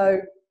 Absolutely.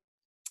 And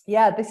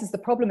so, this is the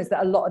problem, is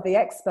that a lot of the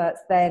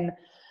experts then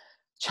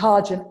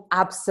charge an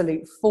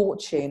absolute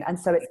fortune, and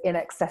so it's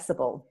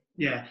inaccessible.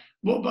 Yeah,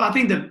 well, but I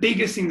think the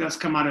biggest thing that's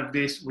come out of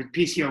this with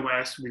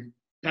PCOS, with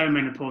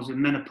perimenopause, with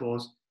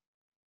menopause,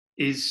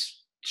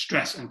 is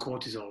stress and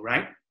cortisol,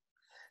 right?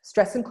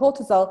 Stress and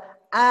cortisol,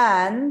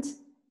 and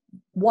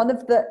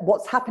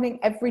what's happening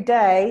every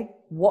day,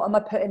 what am I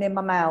putting in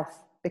my mouth?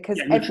 Because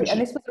and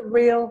this was a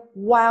real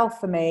wow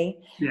for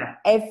me. Yeah.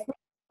 Every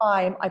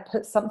time I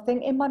put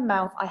something in my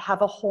mouth, I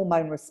have a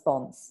hormone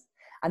response.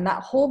 And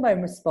that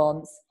hormone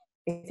response,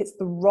 if it's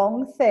the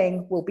wrong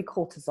thing, will be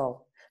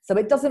cortisol. So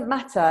it doesn't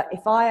matter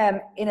if I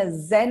am in a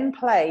zen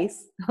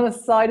place on the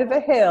side of a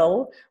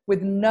hill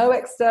with no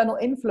external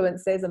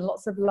influences and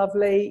lots of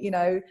lovely, you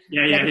know,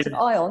 negative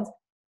ions.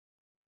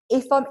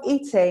 If I'm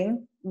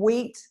eating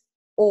wheat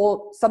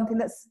or something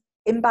that's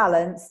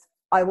imbalanced,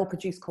 I will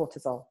produce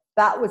cortisol.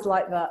 That was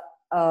like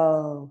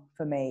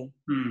for me.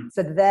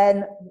 So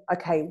then,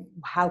 okay,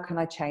 how can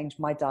I change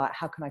my diet?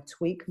 How can I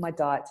tweak my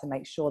diet to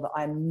make sure that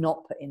I'm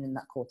not putting in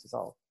that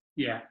cortisol?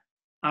 Yeah,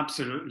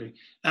 absolutely.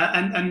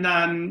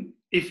 And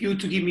if you were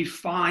to give me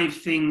 5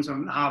 things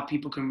on how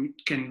people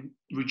can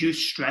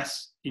reduce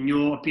stress, in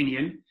your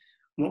opinion,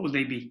 what would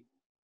they be?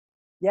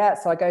 Yeah,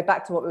 so I go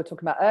back to what we were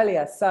talking about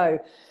earlier. So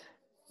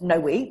no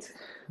wheat,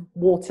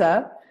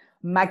 water,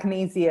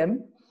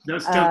 magnesium.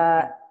 It's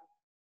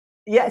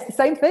the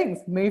same things.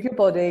 Move your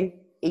body,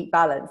 eat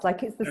balance.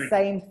 Like, it's the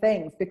same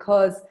things,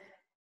 because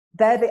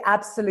they're the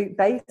absolute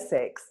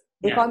basics.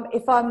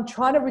 If I'm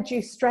trying to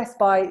reduce stress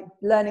by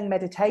learning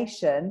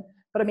meditation,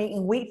 but I'm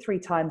eating wheat 3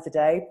 times a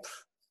day,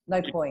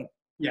 no point.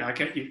 Yeah, I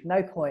get you.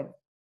 No point.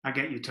 I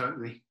get you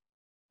totally.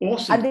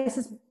 Awesome. And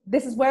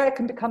this is where it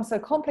can become so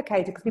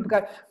complicated, because people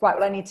go, right,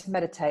 well, I need to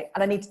meditate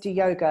and I need to do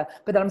yoga,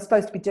 but then I'm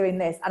supposed to be doing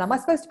this, and am I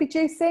supposed to be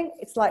juicing?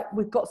 It's like,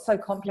 we've got so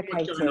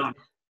complicated.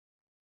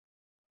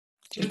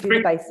 Just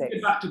bring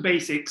it back to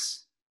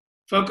basics.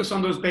 Focus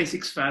on those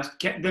basics first.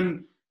 Get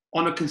them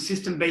on a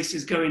consistent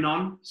basis going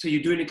on, so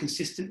you're doing it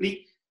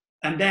consistently.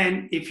 And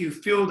then if you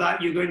feel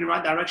that you're going in the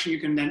right direction,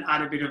 you can then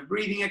add a bit of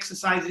breathing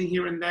exercising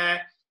here and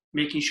there,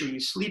 making sure you're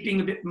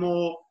sleeping a bit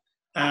more.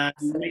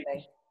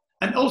 Absolutely.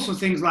 And also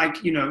things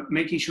like, you know,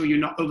 making sure you're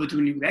not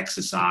overdoing it with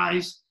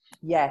exercise.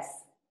 Yes.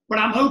 But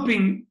I'm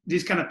hoping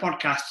these kind of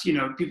podcasts, you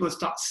know, people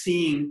start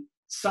seeing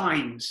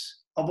signs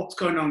of what's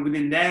going on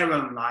within their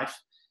own life.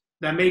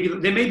 They may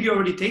be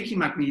already taking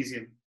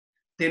magnesium.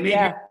 They may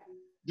be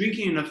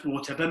drinking enough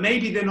water, but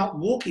maybe they're not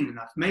walking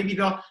enough. Maybe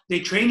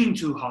they're training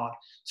too hard.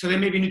 So they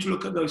maybe need to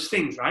look at those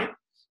things, right?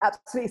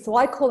 Absolutely. So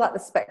I call that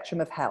the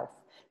spectrum of health.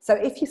 So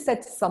if you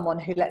said to someone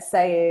who, let's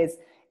say, is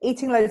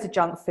eating loads of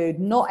junk food,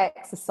 not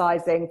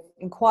exercising,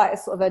 in quite a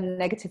sort of a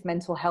negative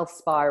mental health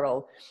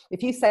spiral,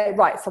 if you say,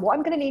 right, so what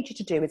I'm going to need you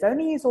to do is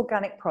only use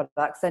organic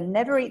products and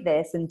never eat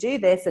this and do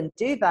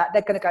that,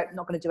 they're going to go,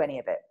 not going to do any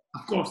of it.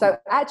 Of course. So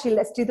actually,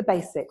 let's do the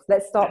basics.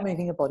 Let's start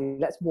moving your body.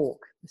 Let's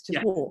walk. Let's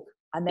just walk.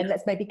 And then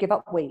let's maybe give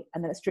up wheat,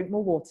 and then let's drink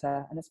more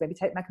water, and let's maybe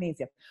take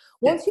magnesium.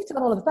 Once you've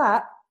done all of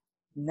that,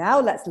 now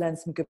let's learn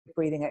some good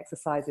breathing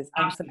exercises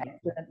and some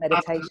excellent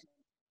meditation.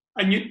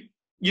 And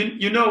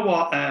you know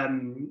what,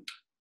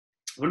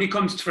 when it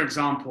comes to, for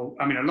example,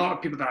 I mean, a lot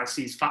of people that I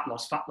see is fat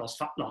loss,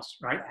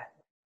 right? Yeah.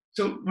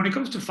 So when it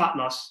comes to fat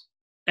loss,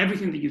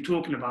 everything that you're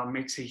talking about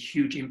makes a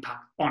huge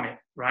impact on it,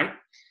 right?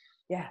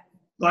 Yeah.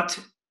 But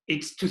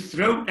it's to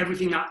throw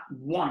everything at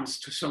once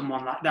to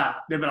someone like that.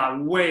 They'll be like,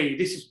 wait,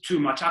 this is too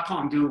much. I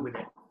can't deal with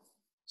it.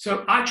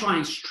 So I try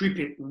and strip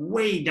it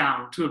way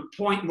down to a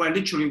point where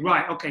literally,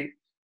 right, okay,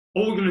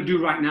 all we're going to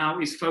do right now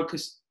is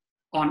focus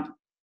on,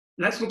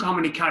 let's look how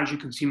many calories you're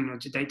consuming on a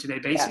day-to-day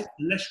basis. Yeah.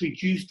 And let's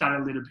reduce that a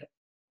little bit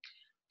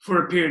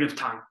for a period of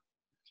time.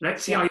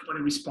 Let's see how your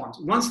body responds.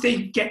 Once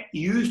they get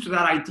used to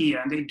that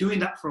idea and they're doing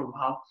that for a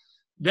while,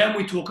 then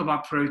we talk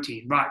about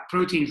protein. Right,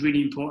 protein is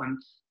really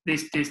important.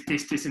 This,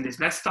 and this.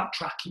 Let's start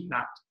tracking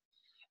that.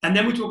 And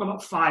then we talk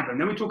about fiber. And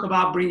then we talk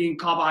about bringing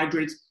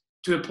carbohydrates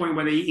to a point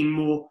where they're eating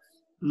more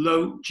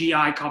low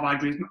GI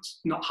carbohydrates,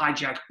 not high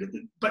GI.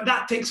 But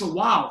that takes a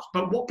while.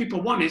 But what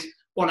people want is,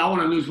 well, I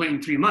want to lose weight in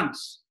 3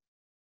 months.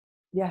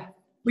 Yeah.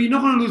 But you're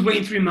not going to lose weight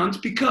in 3 months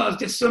because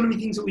there's so many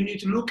things that we need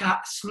to look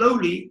at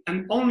slowly.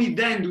 And only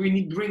then do we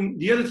need to bring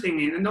the other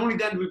thing in. And only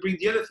then do we bring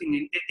the other thing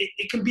in.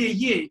 It can be a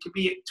year. It could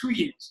be 2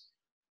 years.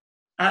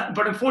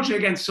 But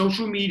unfortunately, again,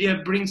 social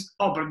media brings,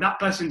 oh, but that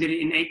person did it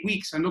in 8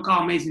 weeks, and look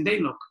how amazing they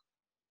look.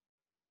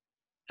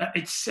 Do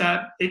you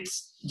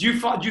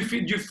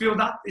feel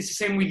that it's the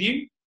same with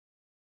you?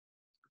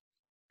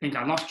 I think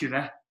I lost you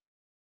there.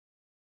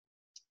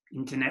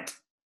 Internet.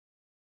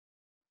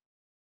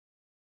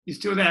 You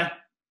still there?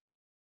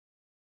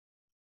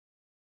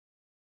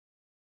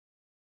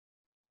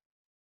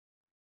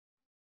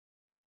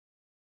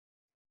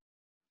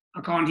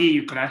 I can't hear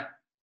you, Claire.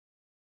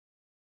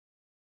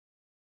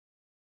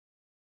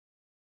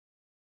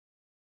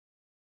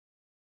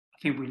 I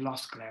think we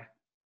lost Claire.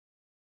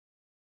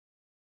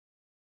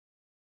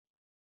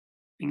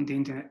 I think the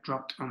internet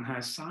dropped on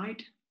her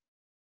side.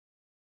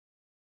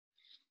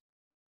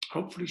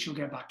 Hopefully she'll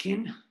get back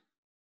in.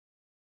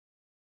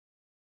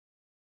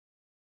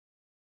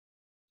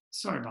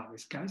 Sorry about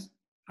this, guys.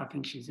 I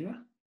think she's here.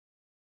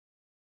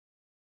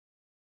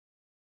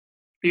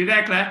 Are you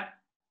there, Claire?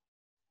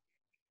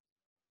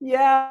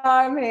 Yeah,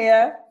 I'm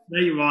here.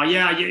 There you are.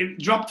 Yeah, it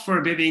dropped for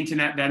a bit, the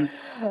internet then.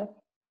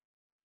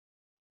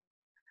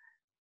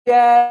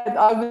 Yeah,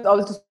 I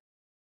was just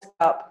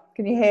up.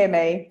 Can you hear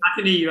me? I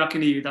can hear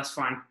you. That's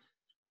fine.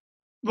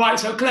 Right,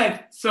 so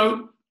Claire,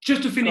 so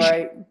just to finish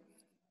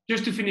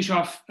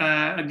off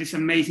this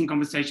amazing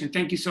conversation,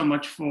 thank you so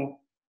much for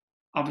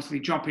obviously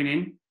dropping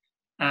in.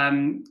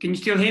 Can you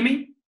still hear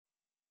me?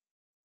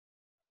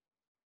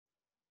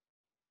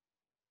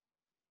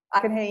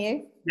 I can hear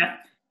you.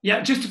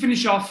 Yeah. Just to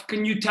finish off,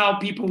 can you tell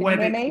people where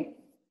they? Can you hear me?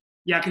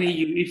 Yeah, I can hear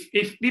you.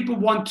 If people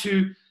want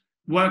to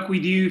work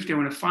with you, if they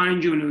want to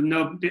find you and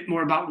know a bit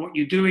more about what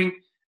you're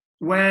doing,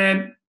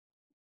 where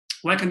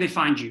can they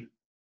find you?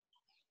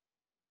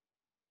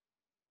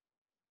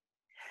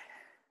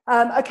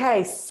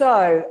 Okay,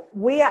 so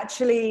we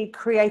actually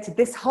created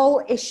this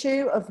whole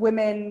issue of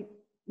women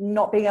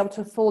not being able to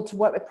afford to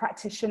work with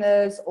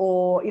practitioners,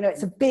 or,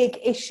 it's a big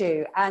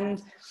issue.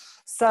 And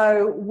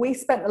so we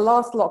spent the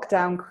last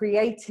lockdown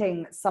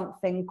creating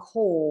something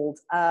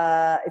called,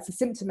 it's a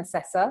symptom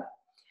assessor,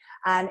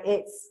 and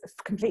it's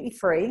completely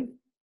free.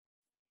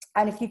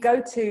 And if you go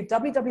to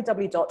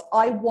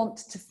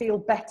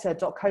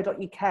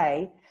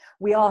www.iwanttofeelbetter.co.uk,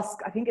 we ask,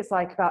 I think it's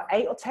like about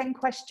 8 or 10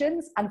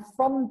 questions. And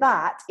from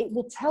that, it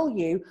will tell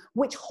you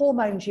which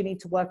hormones you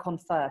need to work on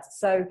first.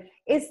 So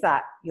is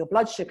that your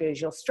blood sugars,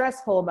 your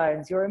stress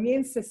hormones, your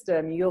immune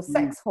system, your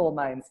sex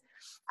hormones?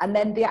 And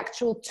then the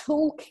actual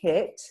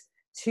toolkit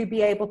to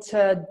be able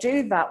to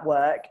do that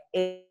work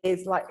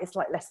is like, it's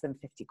like less than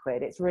 50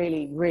 quid. It's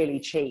really, really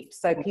cheap.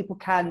 So people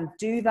can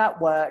do that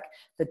work,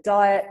 the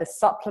diet, the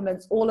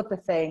supplements, all of the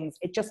things.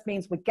 It just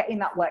means we're getting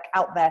that work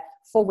out there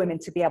for women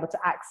to be able to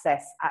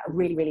access at a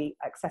really, really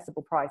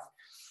accessible price.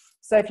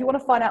 So if you want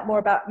to find out more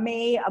about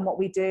me and what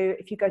we do,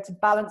 if you go to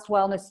Balanced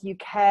Wellness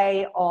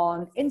UK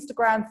on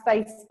Instagram,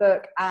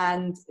 Facebook,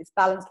 and it's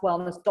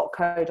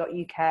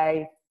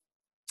balancedwellness.co.uk.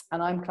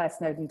 And I'm Claire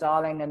Snowdon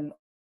Darling, and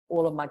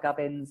all of my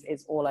gubbins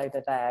is all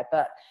over there.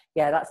 But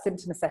yeah, that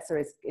symptom assessor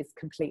is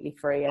completely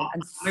free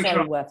and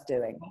so worth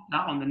doing.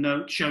 That on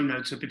the show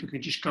notes, so people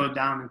can just go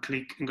down and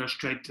click and go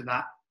straight to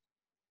that.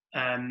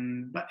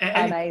 But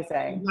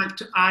amazing. You'd like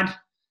to add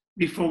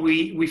before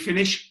we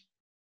finish?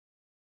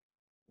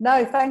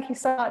 No, thank you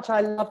so much. I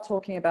love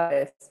talking about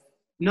this.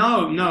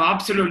 No,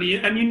 absolutely.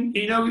 And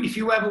if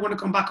you ever want to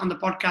come back on the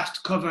podcast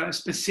to cover a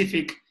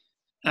specific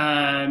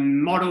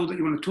model that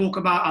you want to talk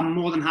about, I'm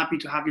more than happy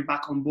to have you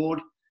back on board,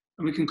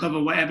 and we can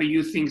cover whatever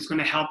you think is going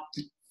to help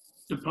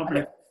the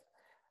public.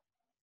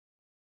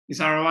 Is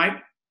that all right?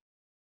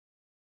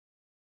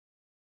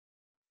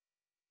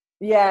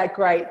 Yeah,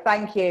 great.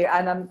 Thank you.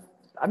 And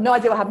I've no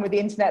idea what happened with the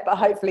internet, but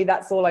hopefully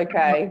that's all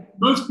okay.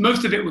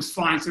 Most of it was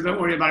fine, so don't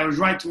worry about it. It was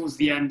right towards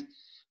the end.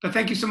 But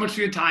thank you so much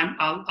for your time.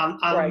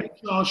 I'll make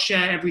sure I'll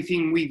share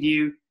everything with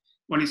you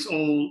when it's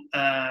all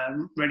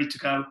ready to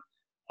go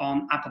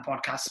on Apple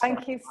Podcasts.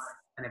 Thank you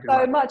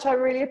so much. I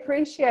really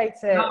appreciate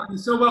it. No, you're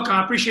so welcome.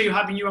 I appreciate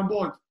having you on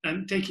board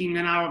and taking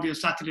an hour of your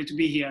Saturday to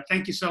be here.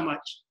 Thank you so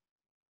much.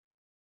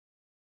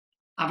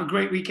 Have a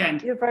great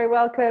weekend. You're very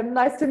welcome.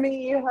 Nice to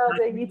meet you,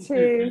 Helder. You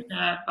too.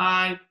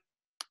 Bye.